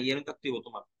উপায় নাই, এনে থাকতে হবে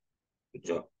তোমার।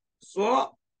 বুঝছো? So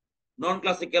non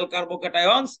classical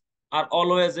কার্বোক্যাটায়ন্স are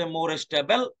always a more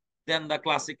stable then the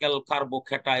classical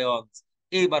কার্বোক্যাটায়ন্স।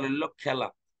 এইবার হইলো খেলা।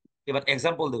 এবার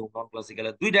এক্সাম্পল দেখুন, নন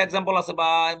ক্লাসিক্যালের দুইটা এক্সাম্পল আছে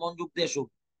ভাই, মনোযোগ দিয়ে শুন।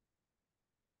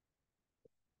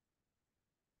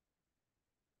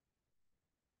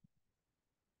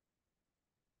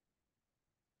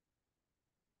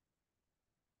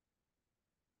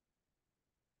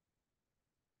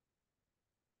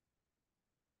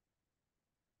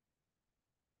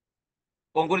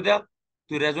 অঙ্কুরিতা,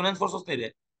 তুই রেজোনেন্স ফোর্সস নেই রে?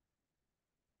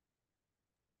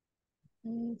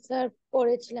 স্যার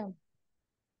পড়েছিলাম।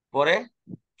 পরে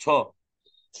ছ,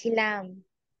 ছিলাম।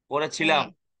 পরে ছিলাম।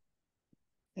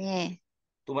 হ্যাঁ। হ্যাঁ।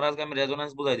 তোমার আজকে আমি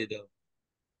রেজোনেন্স বুঝাই দিতে হবে।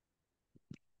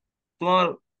 তোমার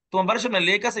তোমার বাড়ির সামনে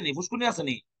লেক আছে নি, পুষ্কুনি আছে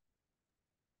নি?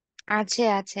 আছে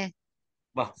আছে।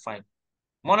 বাহ ফাইন।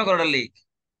 মনে করো লেক,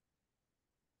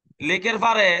 লেকের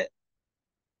পারে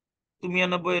তুমি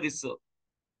এনে বয়ে দিচ্ছ,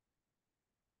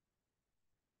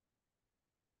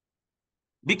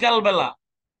 বিকাল বেলা,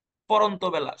 পরন্ত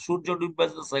বেলা, সূর্য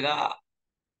ডুবতেছে গা,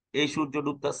 এই সূর্য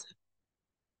ডুবতেছে।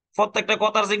 প্রত্যেকটা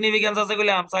কথার সিগনিফিকেন্স আছে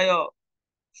কইলাম চাইও,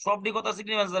 সবটি কথা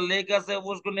সিগনিফিকেন্স আছে, লেক আছে,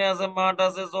 পুষ্কুনি আছে, মাঠ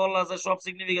আছে, জল আছে, সব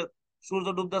সিগনিফিকেন্স। সূর্য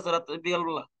ডুবতেছে রাত, বিকাল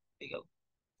বেলা, বিকাল,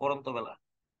 পরন্ত বেলা,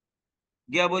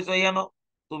 গিয়া বইছো ইয়ানো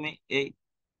তুমি, এই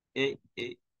এই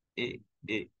এই এই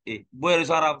এই এই বয়ে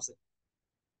রইছো আরামসে,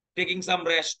 taking some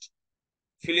rest,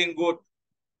 feeling good,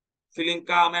 feeling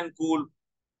come and কুল।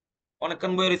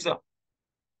 অনেকক্ষণ বয়ে রইছো,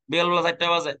 বিকালবেলা 4টা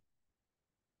বাজে।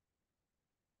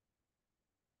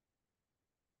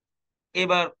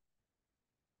 এবার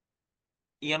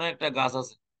ইয়ানো একটা গাছ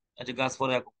আছে, আচ্ছা গাছ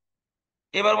পরে এখন।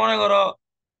 এবার মনে করো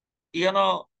ইয়ানো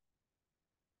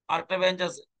আরেকটা বেঞ্চ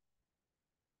আছে।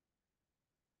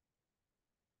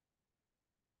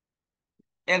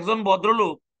 একজন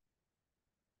ভদ্রলোক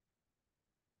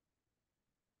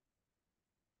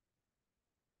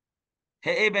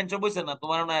হে এই বেঞ্চ বইছে না,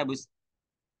 তোমার নয় বইছে,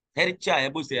 হের ইচ্ছা হে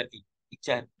বইছে আর কি,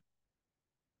 ইচ্ছা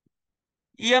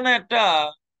ইয়ানা একটা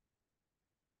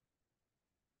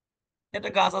একটা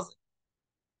গাছ আছে,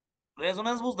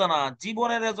 রেজোনেন্স বুঝতা না,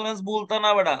 জীবনের রেজোনেন্স বলতা না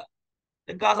বেটা,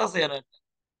 গাছ আছে এখানে একটা।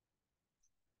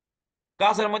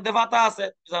 গাছের মধ্যে পাতা আছে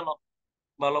জানো,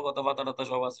 ভালো কথা, পাতা টাতা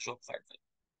সব আছে, সব সাইড সাইড।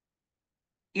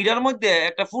 ইটার মধ্যে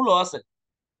একটা ফুলও আছে,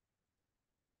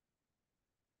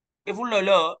 এই ফুলটা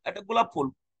হইলো একটা গোলাপ ফুল,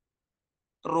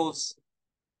 রোজ।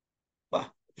 বাহ,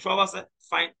 সব আছে,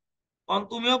 ফাইন। অন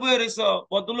তুমিও বয়ে রইছ,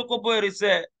 ভদ্রলোকও বয়ে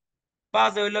রইছে,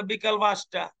 বাজে হইলো বিকাল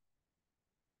 5টা,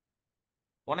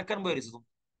 অনেকক্ষণ বয়ে রইছো তুমি।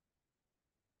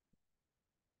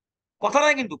 কথা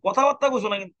নাই কিন্তু, কথাবার্তা কইছো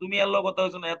না কিন্তু, তুমি এলো কথা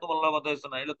হইছো না, এত ভালো কথা হইছো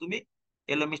না, এলো তুমি,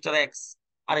 এলো মিস্টার এক্স।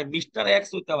 আরে মিস্টার এক্স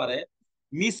হইতে পারে,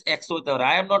 মিস এক্স হইতে পারে,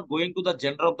 I am not going to the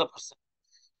gender of the person.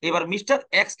 এবার মিস্টার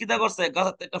এক্স কিটা করছে,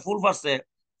 গাছের একটা ফুল পারছে,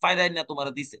 ফায়দাই না তোমার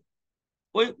দিছে,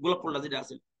 ওই গোলাপ ফুলটা যেটা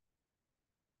আছে,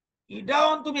 এটাও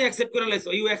তুমি অ্যাকসেপ্ট করে লাইছো,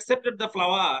 you accepted the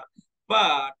flower,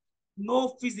 but no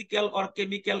physical or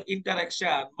chemical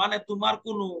interaction, মানে তোমার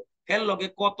কোনো হের লগে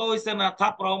কত হইছে না,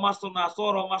 থাপড়াও মারছো না,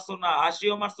 সরও মারছো না,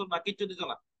 হাসিও মারছো না, কিচ্ছু দিছো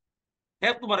না,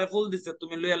 হ্যাঁ তোমার ফুল দিছে,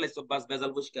 তুমি লইয়া লাইছো, বাস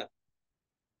বেজাল পরিষ্কার।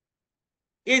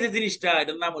 এই যে জিনিসটা,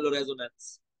 এটার নাম হলো রেজোনেন্স।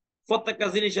 প্রত্যেকটা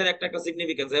জিনিসের একটা একটা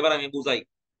সিগনিফিকেন্স, এবার আমি বুঝাই।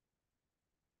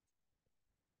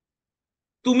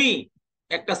 তুমি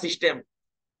একটা সিস্টেম,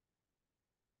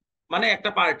 মানে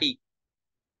একটা party,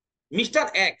 mister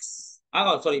x,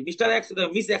 sorry mister x,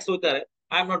 miss x হইতে পারে,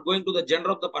 I am not going to the gender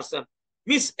of the person,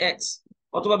 miss x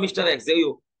অথবা মিস্টার এক্স, এই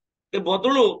হোক, এই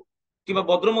ভদ্রলোক কিংবা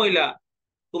ভদ্র মহিলা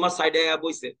তোমার সাইডে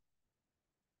বইছে,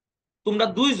 তোমরা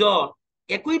দুইজন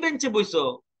একই বেঞ্চে বইছো,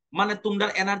 মানে তোমরা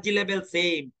এনার্জি লেভেল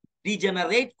সেম,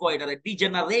 ডিজেনারেট কয় এটারে,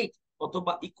 ডিজেনারেট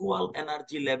অথবা ইকুয়াল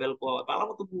এনার্জি লেভেল কয়, ভালো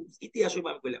মতো ইতিহাস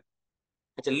আমি কইলাম।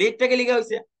 আচ্ছা লেকটা কে লিগা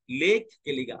হয়েছে, লেক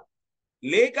কে লিগা,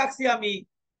 লেক আঁকছি আমি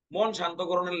মন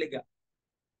শান্তকরণের লেগা।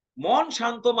 মন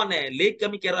শান্ত মানে লেক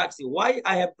আমি কেন রাখছি, Y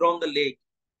I have ড্রন the lake,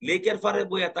 লেকের পারে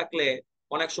বইয়া থাকলে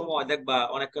অনেক সময় দেখবা,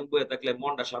 অনেকক্ষণ বইয়া থাকলে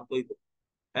মনটা শান্ত হইব।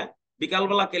 হ্যাঁ,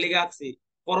 বিকালবেলা কে লেগে আঁকছি,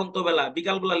 পরন্ত বেলা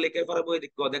বিকালবেলা লেকের পারে বইয়ে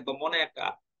দেখবো, দেখবা মনে একটা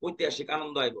ঐতিহাসিক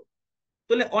আনন্দ আইব।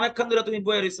 তাহলে অনেকক্ষণ ধরে তুমি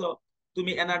বইয়ে রইছো,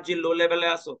 তুমি এনার্জি লো লেভেলে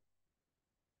আছো,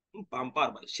 পাম্পার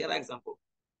ভাই সেরা এক্সাম্পল।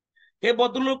 হে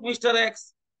ভদ্রলোক মিস্টার এক্স,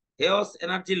 হে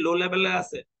এনার্জি লো লেভেলে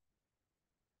আছে,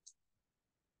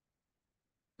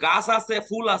 গাছ আছে,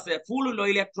 ফুল আছে, ফুল হইলো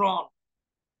ইলেকট্রন,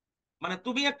 মানে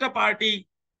তুমি একটা পার্টি,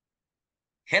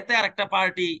 হেতে আর একটা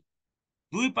পার্টি,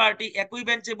 দুই পার্টি একই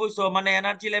বেঞ্চে বইছো, মানে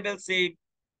এনার্জি লেভেল সেম,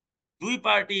 দুই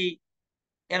পার্টি,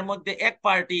 এর মধ্যে এক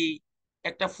পার্টি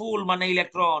একটা ফুল মানে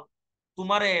ইলেকট্রন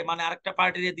তোমারে মানে আরেকটা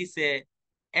পার্টিরে দিছে,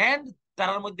 এন্ড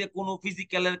তার মধ্যে কোনো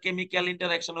ফিজিক্যাল এর কেমিক্যাল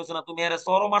ইন্টারাকশন হইছে না, তুমি হেরে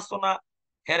সরো মারছো না,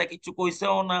 হেরে কিছু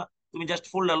কইছেও না, তুমি জাস্ট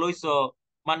ফুলটা লইছো,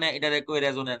 মানে এটারে কই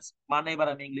রেজোনেন্স। মানে এবার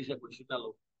আমি ইংলিশে কই শুনালো,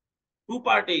 টু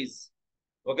পার্টিজ,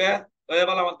 ওকে, ওই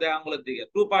বলা আমাদের আঙ্গুলের দিকে,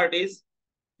 two parties,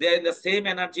 they are in the same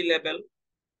energy level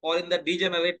or in the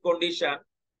degenerate condition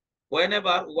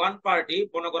whenever one party,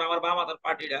 মনে করো আমার বাম হাতের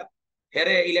পার্টিটা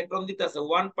হেরে ইলেকট্রন দিতেছে,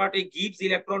 one party gives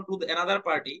electron to the another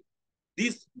party,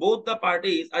 these both the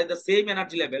parties are in the same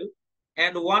energy level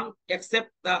and one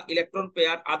accepts the electron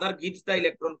pair, other gives the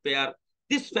electron pair,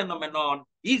 this phenomenon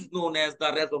is known as the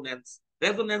resonance.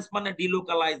 Resonance মানে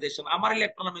delocalization, আমার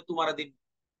electron আমি তোমারে দিন,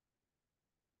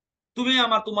 তুমি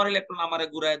আমার তোমার electron আমারে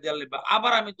ঘুরাই দেয়া লেবা,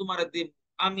 আবার আমি তোমারে দিম,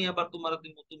 আমি আবার তোমারে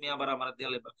দিব, তুমি আবার আমারে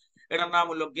দেয়া লেবা, এটার নাম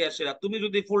হলো গ্যাসেরা। তুমি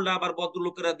যদি ফুলটা আবার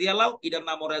ভদ্রলোকেরা দিয়া লাও, এটার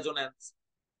নাম রেজোনেন্স।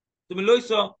 তুমি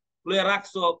লইছো, লইয়া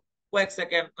রাখছো, কয়েক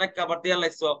সেকেন্ড রাখ আবার দিয়া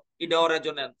লাইছো, এটাও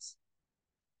রেজোনেন্স।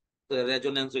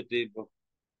 রেজোনেন্স হইতে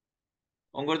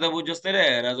অঙ্গরদা বুঝছতে রে,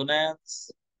 রেজোনেন্স।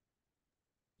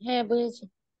 হ্যাঁ বুঝেছি।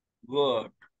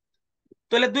 গুড।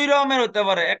 তাহলে দুই রকমের হইতে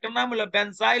পারে, একটা নাম হলো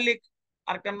বেনজাইলিক,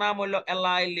 আর একটা নাম হলো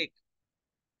এলাইলিক।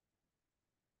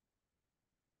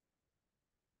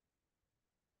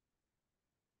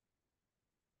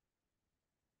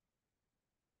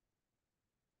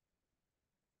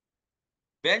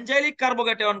 বেনজাইলিক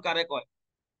কার্বোক্যাটায়ন কারে কয়,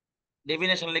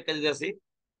 ডেফিনেশন লিখতে দিতেছি,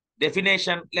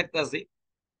 ডেফিনেশন লিখতেছি,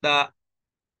 দা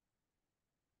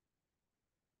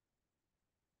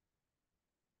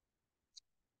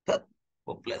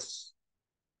hopeless.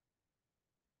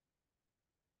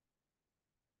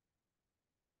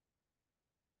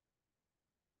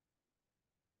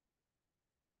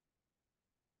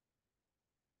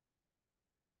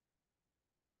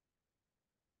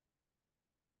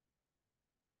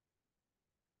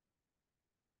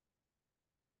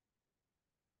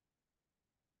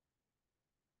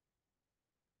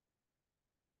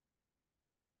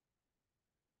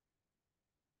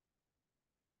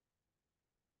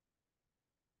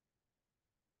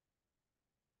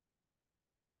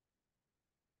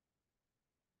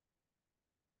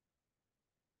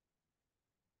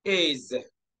 এই যে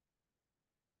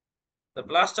the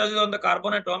plus charge is on the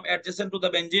carbon atom adjacent to the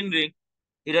benzene ring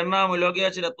এটার নাম হইল গিয়া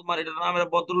সেটা তোমার এটার নাম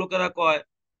ভদ্রলোকেরা কয়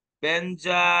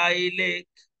বেঞ্জাইলিক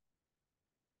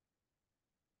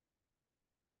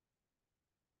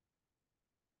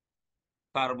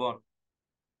কার্বন।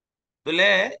 তাহলে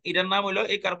এটার নাম হইলো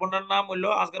এই কার্বনটার নাম হইলো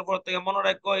আজকের পর থেকে মনে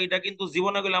রাখো এটা কিন্তু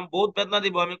জীবনে কইলাম বহুত বেদনা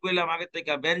দিব আমি কইলাম আগে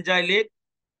থেকে বেঞ্জাইলিক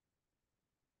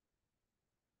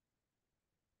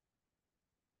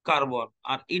কার্বন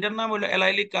আর এটার নাম হইলো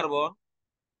এলাইলিক কার্বন।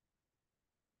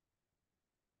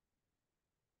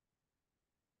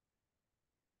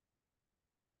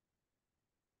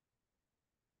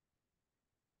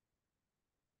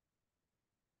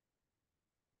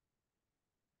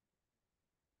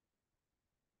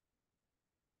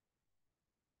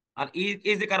 আর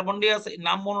এই যে কার্বন ডি আছে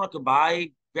নাম মনে রাখো ভাই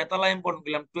বেতালা ইম্পর্টেন্ট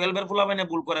গেলাম 12 এর ফুলা মানে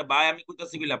ভুল করে ভাই আমি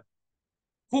কইতাছি গেলাম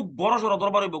খুব বড় সড়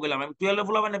দরবার হইব গেলাম আমি 12 এর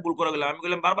ফুলা মানে ভুল করে গেলাম আমি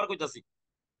গেলাম বারবার কইতাছি।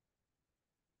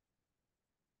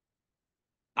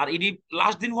 আর ইডি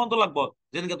লাস্ট দিন পর্যন্ত লাগবো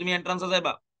যেদিনকে তুমি এন্ট্রান্সে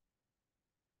যাইবা।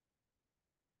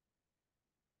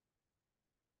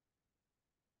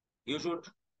 You should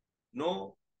know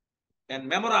and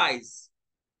memorize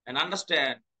and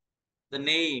understand the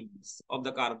names of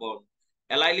the carbon.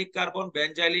 Allylic carbon,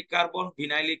 benzylic carbon,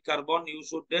 vinylic carbon. You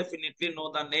should definitely know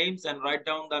the names and write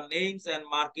down the names and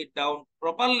mark it down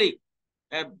properly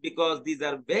because these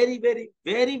are very, very,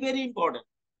 very, very important.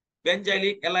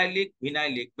 Benzylic, allylic,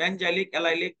 vinylic. Benzylic,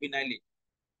 allylic, vinylic.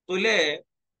 তাহলে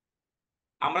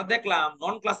আমরা দেখলাম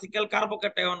নন classical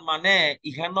carbocation মানে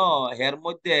ইহানো এর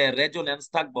মধ্যে resonance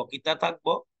থাকবো কিতা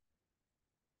থাকবো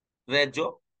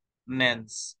resonance.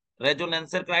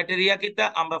 রেজোনেন্সের criteria কিতা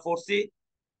আমরা পড়ছি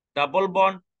double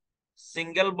bond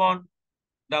single bond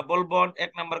double bond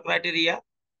এক নাম্বার ক্রাইটেরিয়া।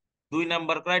 দুই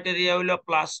নাম্বার ক্রাইটেরিয়া হইলো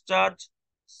plus charge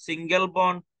single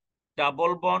bond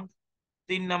double bond.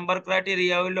 তিন নাম্বার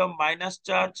ক্রাইটেরিয়া হইলো minus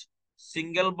charge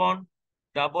single bond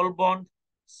double bond.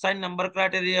 চার নাম্বার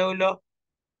ক্রাইটেরিয়া হইলো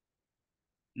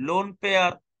lone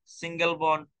pair single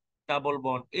bond double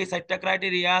bond. এই চারটা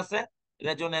criteria আছে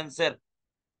রেজোনেন্সের।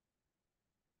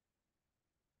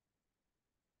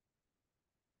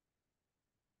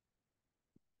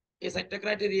 এই চারটা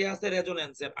ক্রাইটেরিয়া আছে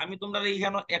রেজোনেন্সের। আমি তোমরা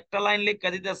এইখানে একটা লাইন লেখা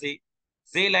দিতেছি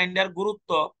যে লাইনটার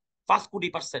গুরুত্ব 5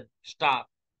 কোটি% star.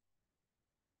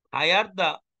 Higher the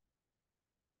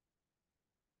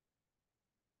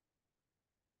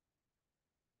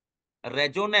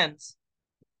resonance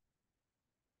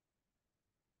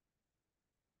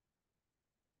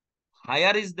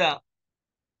higher is the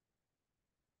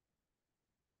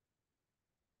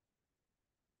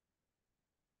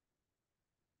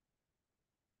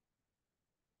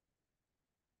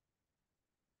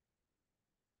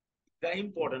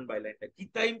important by line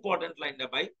kita important line da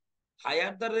bhai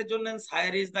higher the resonance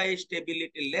higher is the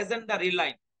stability legendary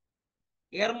line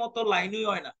এর মতো লাইনই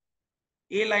হয় না।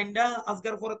 এই লাইনটা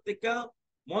আজকের পর থেকে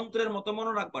মন্ত্রের মতো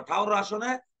মনে রাখবা ঠাউর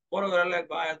আসনে পরে করে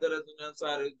লিখবা higher the resonance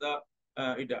higher is the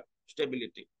এটা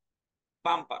স্টেবিলিটি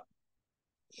পাম্পার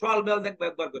সোয়াল বেল দেখবা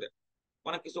একবার করে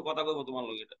অনেক কিছু কথা কইবো তোমার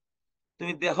লগে। এটা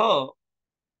তুমি দেখো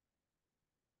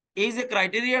এই যে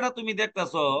ক্রাইটেরিয়াটা তুমি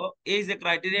দেখতেছো এই যে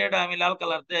ক্রাইটেরিয়াটা আমি লাল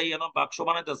কালার দিয়ে এখানে বাক্স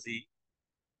বানাইতেছি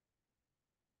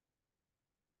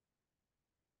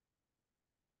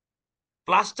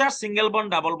plus charge single bond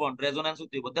double bond resonance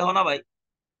হতে হবে দেখো না ভাই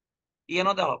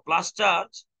এখানে দেখো plus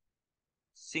charge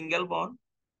single bond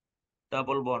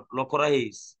double bond লক্ষ্য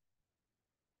রাখিস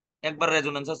একবার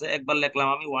রেজোনেন্স আছে একবার লিখলাম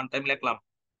আমি ওয়ান টাইম লিখলাম।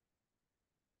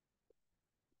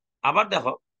 আবার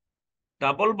দেখো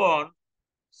double bond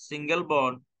single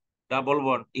bond double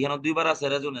bond এখানে দুইবার আছে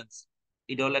রেজোনেন্স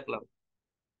এটাও লিখলাম।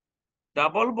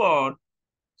 Double bond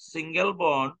single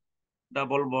bond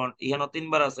double bond এখানে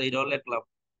তিনবার আছে এটাও লিখলাম।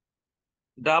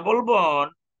 Double bond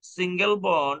single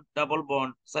bond double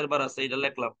bond চারবার আছে এটা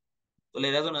লিখলাম। তাহলে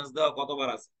রেজোনেন্স দেওয়া কতবার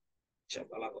আছে? আচ্ছা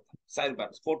ভালো কথা চারবার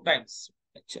 4 টাইমস।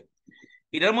 আচ্ছা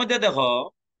এটার মধ্যে দেখো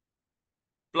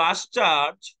plus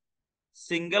charge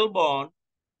single bond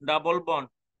double bond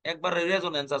একবার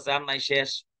রেজোনেন্স আছে আর নাই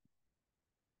শেষ।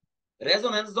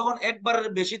 রেজোনেন্স যখন একবারের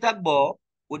বেশি থাকবো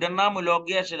ওইটার নাম হইলো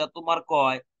গিয়া সেটা তোমার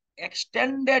কয়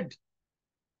extended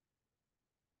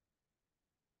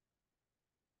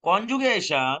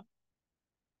conjugation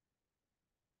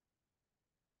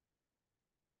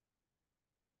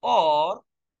or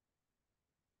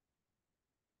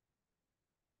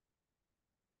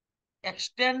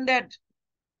extended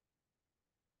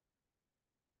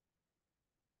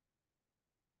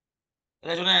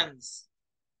resonance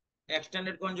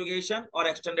extended conjugation or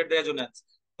extended resonance।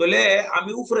 তাহলে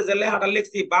আমি উপরে যে লেখাটা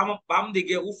লিখছি বাম বাম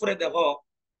দিকে উপরে দেখো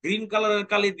গ্রিন কালারের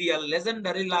কালি দিয়া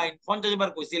লেজেন্ডারি লাইন 50 বার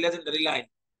কইছি legendary line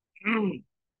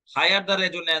higher the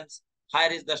resonance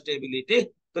higher is the stability.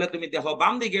 তাহলে তুমি দেখো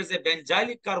বাম দিকে যে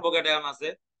বেনজাইলিক কার্বোক্যাটায়ন আছে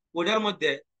ওটার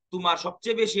মধ্যে তোমার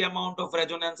সবচেয়ে বেশি অ্যামাউন্ট অফ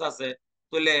রেজোনেন্স আছে,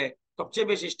 তাহলে সবচেয়ে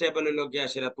বেশি স্টেবল হইলো গিয়া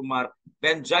সেটা তোমার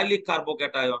বেনজাইলিক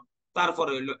কার্বোক্যাটায়ন,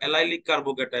 তারপরে হইলো অ্যালাইলিক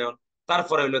কার্বোক্যাটায়ন,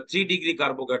 তারপরে হইলো 3 ডিগ্রি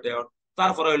কার্বোক্যাটায়ন,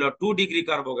 তারপরে হইলো 2 ডিগ্রি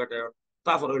কার্বোক্যাটায়ন,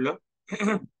 তারপরে হইলো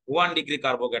 1 ডিগ্রি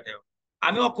কার্বোক্যাটায়ন।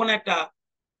 আমি ওখানে একটা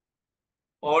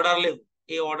অর্ডার লিখ,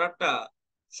 এই অর্ডারটা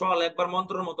সকাল একবার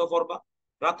মন্ত্রের মতো পড়বা,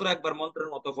 রাত্রে একবার মন্ত্রের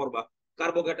মতো পড়বা,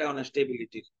 কার্বোক্যাটায়ন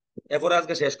স্টেবিলিটির। এরপরে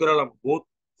আজকে শেষ করে এলাম, বহুত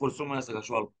পরিশ্রম আছে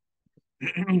সল।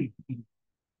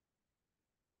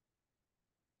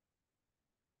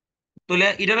 তাহলে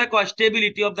এটারে কয়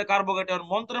স্টেবিলিটি অফ দ্য কার্বোক্যাটায়ন,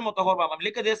 মন্ত্রের মতো পড়বা, আমি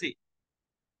লিখে দিয়েছি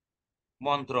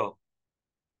মন্ত্র।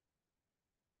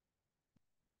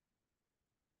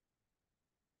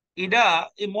 এটা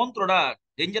এই মন্ত্রটা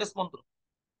ডেঞ্জারাস মন্ত্র,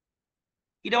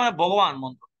 এটা মানে ভগবান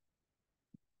মন্ত্র,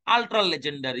 আল্ট্রা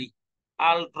লেজেন্ডারি,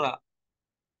 আল্ট্রা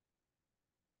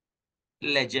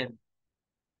লেজেন্ড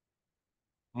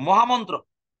মহামন্ত্র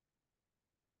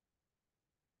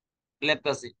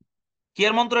লেখতাছি। কি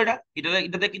এর মন্ত্র এটা?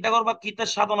 এটাতে কিতা করবা, কিতা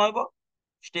সাধনা হইব,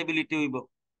 স্টেবিলিটি হইব।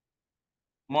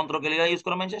 মন্ত্র কে লিগা ইউজ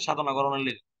করা মানে সাধনা করানোর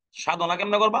লিগে। সাধনা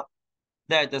কেমনে করবা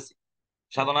দেখাইতেছি।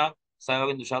 সাধনা চাইবা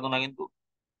কিন্তু, সাধনা কিন্তু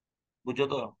বুঝছো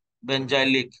তো,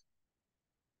 বেঞ্জাইলিক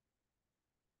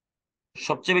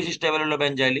সবচেয়ে বেশি স্টেবল হলো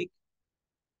বেঞ্জাইলিক।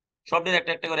 সবটির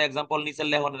একটা একটা করে এক্সাম্পল নিচের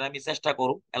লেখনের আমি চেষ্টা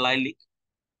করু। এলাইলিক,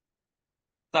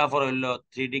 তারপর হইলো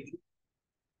 3 ডিগ্রি,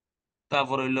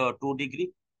 তারপর হইলো 2 ডিগ্রি।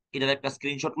 এটার একটা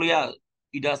স্ক্রিনশট লইয়া,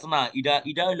 ইটা আছে না, ইটা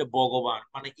ইটা হইলো ভগবান,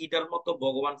 মানে ইটার মতো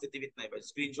ভগবান পৃথিবীতে নাই ভাই।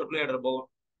 স্ক্রিনশট লইয়া এটার ভগবান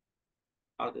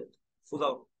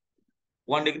ফুদাও।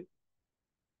 1 degree,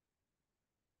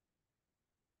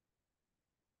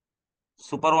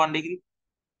 super 1 degree,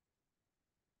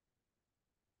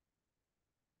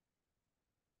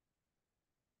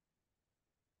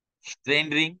 strain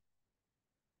ring,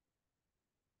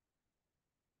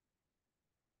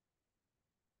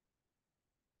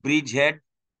 bridge head,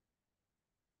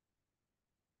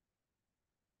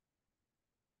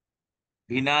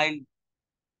 vinyl,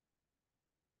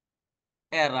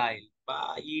 এরাইল। বা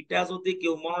এটা যদি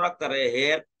কেউ মনে রাখতে পারে,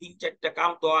 হের 3-4টা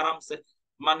কাম তো আরামসে,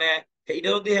 মানে এটা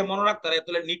যদি হে মনে রাখতে পারে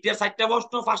তাহলে নিটের 4টা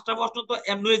প্রশ্ন 5টা প্রশ্ন তো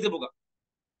এমনি হয়ে যাবো গা।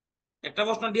 একটা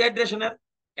প্রশ্ন ডিহাইড্রেশনের,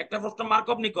 একটা প্রশ্ন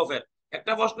মার্কভ নিকোভের,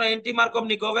 একটা প্রশ্ন এন্টি মার্কভ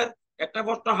নিকোভের, একটা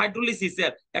প্রশ্ন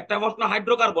হাইড্রোলিসিসের, একটা প্রশ্ন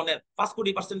হাইড্রোকার্বনের, 5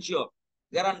 কোটি% শিওর,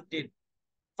 গ্যারান্টিড,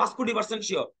 5 কোটি%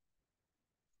 শিওর।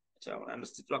 আচ্ছা আমরা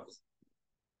চিত্র আঁকতেছি।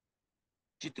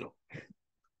 চিত্র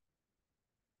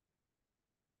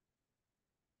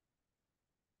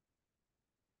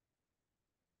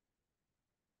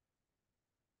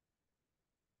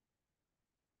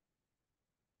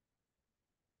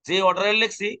যে অর্ডারে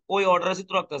লিখছি ওই অর্ডারে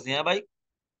চিত্র আঁকতেছি। হ্যাঁ ভাই,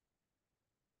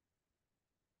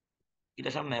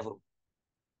 এটা সামনে আয় পড়বো।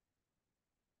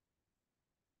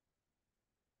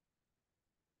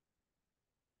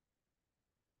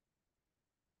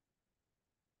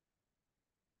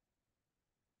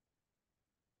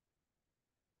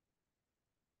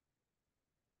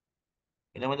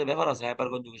 এটার মধ্যে ব্যাপার আছে, হাইপার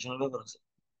কনজুগেশনের ব্যাপার আছে,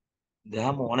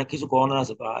 দেখামো অনেক কিছু করানোর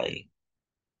আছে ভাই।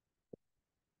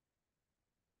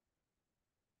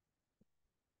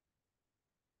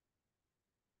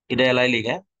 এটা এলাই লিখ,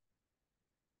 হ্যাঁ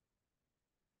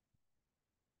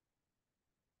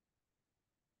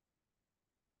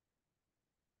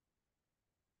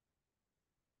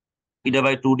এটা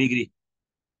ভাই 2 ডিগ্রি।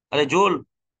 আরে জোল,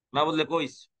 না বুঝলে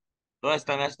কইস,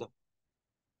 আসতাম আসতাম,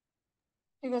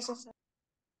 ঠিক আছে স্যার।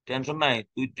 টেনশন নাই,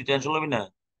 তুই তুই টেনশন লবি না,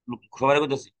 সবাই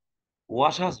কইতাছি ও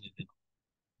আশা আছে নাকি?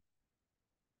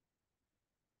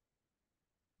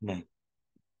 নাই,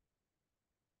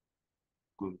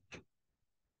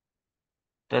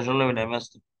 টেনশন লবি না, আমি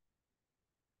আসছি।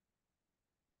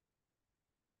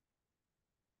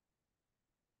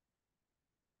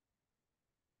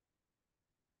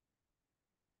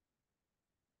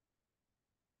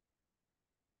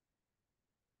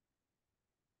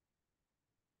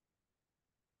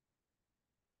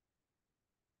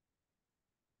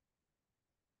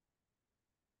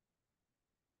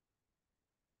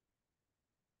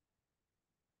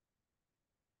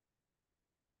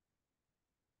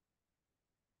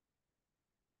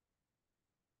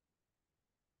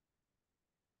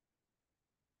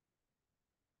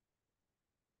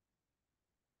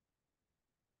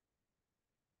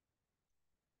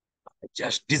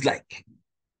 Just dislike.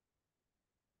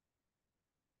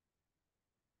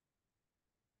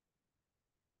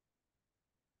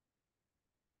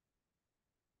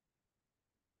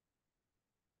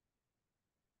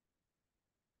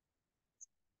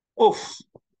 উফ,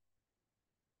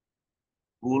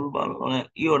 ভুল ভাল মানে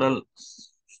ইওটা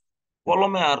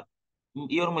কলমে আর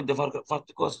ইওর মধ্যে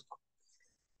পার্থক্য আছে তো।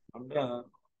 আমরা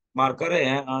মার্কারে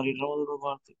আর এটার মধ্যে তো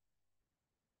পার্থক্য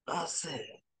আছে।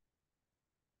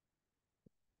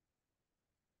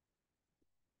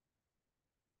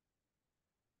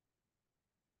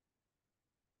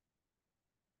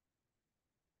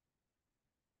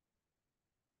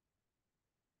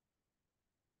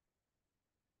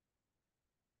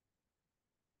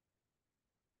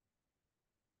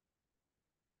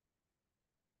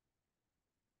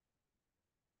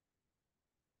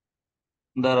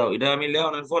 দাঁড়াও, এটা আমি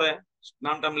লেখনের পরে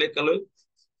নাম টাম লেখা লই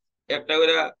একটা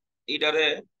করে এটারে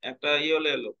একটা ইয়ে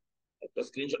এলো, একটা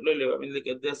স্ক্রিনশট লইলে আমি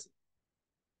লিখে দিয়েছি।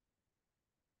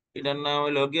 এটার নাম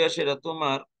হইলো গিয়া সেটা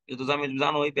তোমার, এটা তো আমি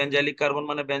জানোই বেঞ্জাইলিক কার্বন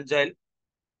মানে বেঞ্জাইল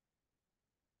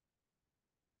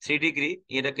 3 ডিগ্রি।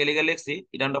 এটা কেলিগা লিখছি,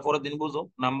 এটা আমরা পরের দিন বুঝো।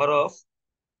 নাম্বার অফ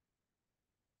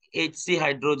HC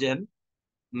হাইড্রোজেন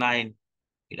 9,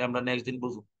 এটা আমরা নেক্সট দিন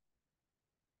বুঝো।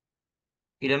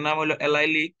 এটার নাম হলো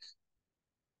অ্যালাইলিক,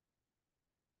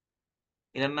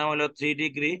 এটার নাম হলো 3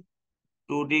 ডিগ্রি,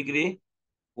 2 ডিগ্রি,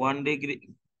 1 ডিগ্রি,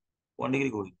 1 ডিগ্রি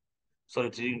করি, সরি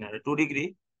 3 ডিগ্রি না, 2 ডিগ্রি।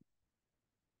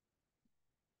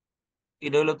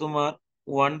 এটা হলো তোমার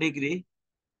 1 ডিগ্রি,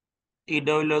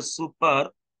 এটা হইলো সুপার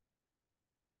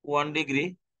 1 ডিগ্রি,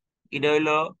 এটা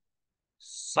হইলো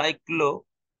সাইক্লো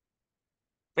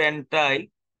পেন্টাইল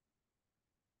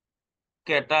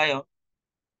ক্যাটায়ন,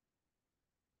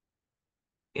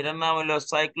 এটার নাম হইলো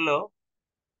সাইক্লো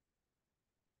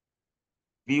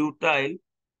বিউটাইল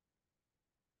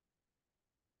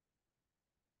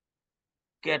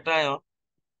ক্যাটায়ন,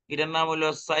 এটার নাম হইলো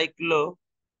সাইক্লো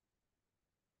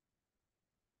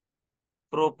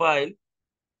প্রোপাইল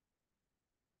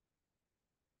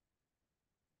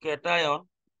ক্যাটায়ন,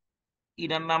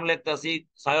 এটার নাম লিখতেছি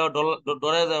সায়ো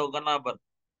ডরে যাও গানা আবার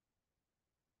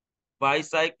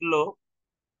বাইসাইক্লো।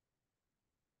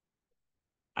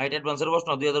 আইট অ্যাডভান্সের প্রশ্ন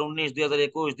 2019,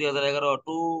 2021, 2011,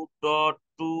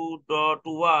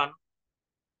 2.2.1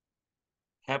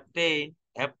 হ্যাপটেইন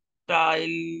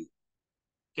হ্যাপটাইল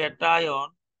ক্যাটায়ন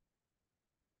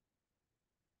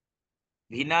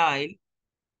ভিনাইল,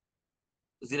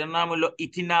 যেটার নাম হলো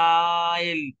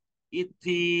ethinyl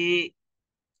ইথি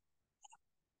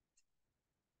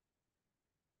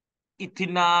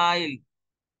ethinyl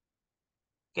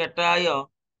cation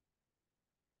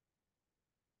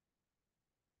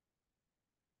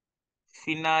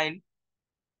phenyl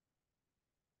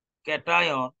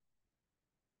cation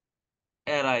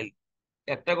এরাইল।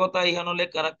 একটা কথা এখানে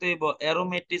লেখা রাখতে হইব,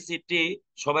 অ্যারোমেটিসিটি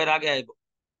সবার আগে আইব,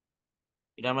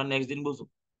 এটা আমরা নেক্সট দিন বুঝবো।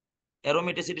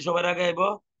 অ্যারোমেটিসিটি সবার আগে আইব,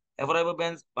 এরপর আইব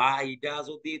বেঞ্চ। বা এটা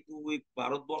যদি তুই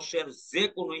ভারতবর্ষের যে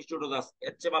কোনো ইনস্টিটিউট আস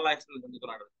এর চেয়ে ভালো এক্সেলেন্ট কিন্তু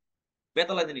না,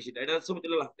 বেতালা জিনিস এটা, এটা ছবি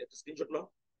তুলে লাগবে, একটা স্ক্রিনশট লো,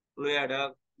 লইয়া এটা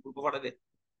গ্রুপে পাঠা দে।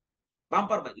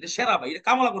 বাম্পার ভাই, এটা সেরা ভাই, এটা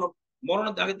কামলা কোনো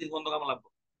মরণের আগের দিন বন্ধ কামলা লাগবো।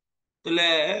 তাহলে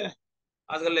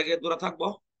আজকাল লেগে দূরে থাকবো,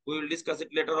 we will discuss it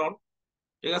later on.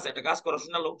 ঠিক আছে, একটা কাজ করো,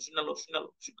 শুনালো শুনালো শুনালো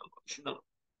শুনালো শুনালো।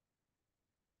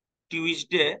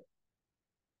 Tuesday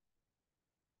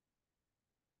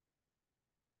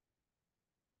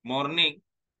morning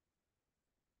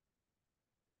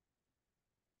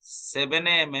 7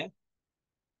 AM A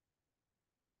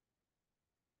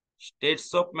states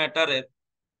of ম্যাটারের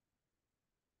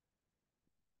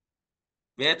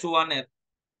batch 1 এর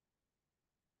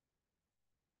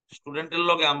স্টুডেন্টের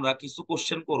লগে আমরা কিছু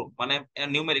কোশ্চেন করব, মানে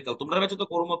নিউমেরিক্যাল। তোমরা ব্যাচে তো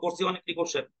করছি অনেকটি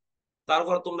কোশ্চেন।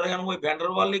 তারপর তোমরা এখন ওই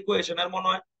ভ্যান্ডারওয়াল ইকুয়েশনের মনে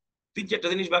হয় 3-4টা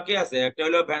জিনিস বাকি আছে। একটা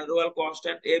হলো ভ্যান্ডারওয়াল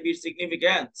কনস্ট্যান্ট এ বির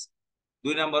সিগনিফিকেন্স,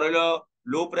 2 নাম্বার হলো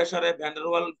লো প্রেসারে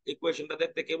ভ্যান্ডারওয়াল ইকুয়েশনটা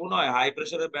দেখতে কেমন হয়, হাই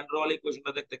প্রেসারে ভ্যান্ডারওয়াল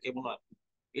ইকুয়েশনটা দেখতে কেমন হয়।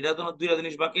 এটার জন্য 2টা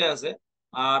জিনিস বাকি আছে।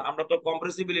 আর আমরা তো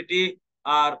কম্প্রেসিবিলিটি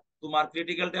আর তোমার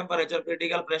critical temperature,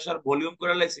 critical pressure, volume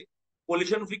করে লাইছি।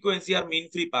 কলিশন ফ্রিকোয়েন্সি আর মিন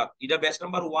ফ্রি পাথ এটা ব্যাচ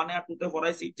নাম্বার 1 আর 2 তে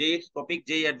পড়াইছি। যে টপিক,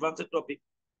 যে অ্যাডভান্সের টপিক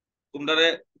তোমরা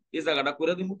এই জায়গাটা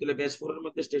করে দিব, তাহলে ব্যাচ 4 এর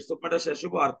মধ্যে স্টেটস অফ ম্যাটার শেষ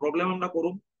হবো। আর প্রবলেম আমরা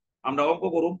করুম, আমরা অঙ্ক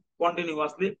করুম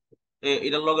কন্টিনিউয়াসলি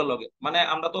এটার লগে লগে। মানে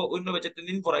আমরা তো অন্য ব্যাচে 3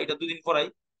 দিন পড়াই, এটা 2 দিন পড়াই।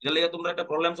 এটা লেগে তোমরা একটা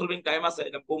প্রবলেম সলভিং টাইম আছে,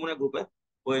 এটা কমনে গ্রুপে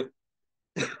ওই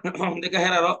দেখে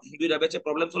হেরারও 2টা ব্যাচে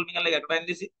প্রবলেম সলভিং এর লেগে একটা টাইম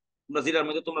দিছি। তোমরা যেটার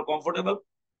মধ্যে তোমরা কমফোর্টেবল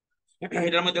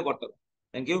এটার মধ্যে করতে হবে।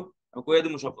 থ্যাংক ইউ, আমি কয়ে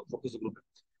দিব সব সবকিছু গ্রুপে।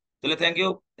 তাহলে thank you,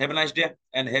 have a nice day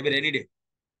and have a rainy day.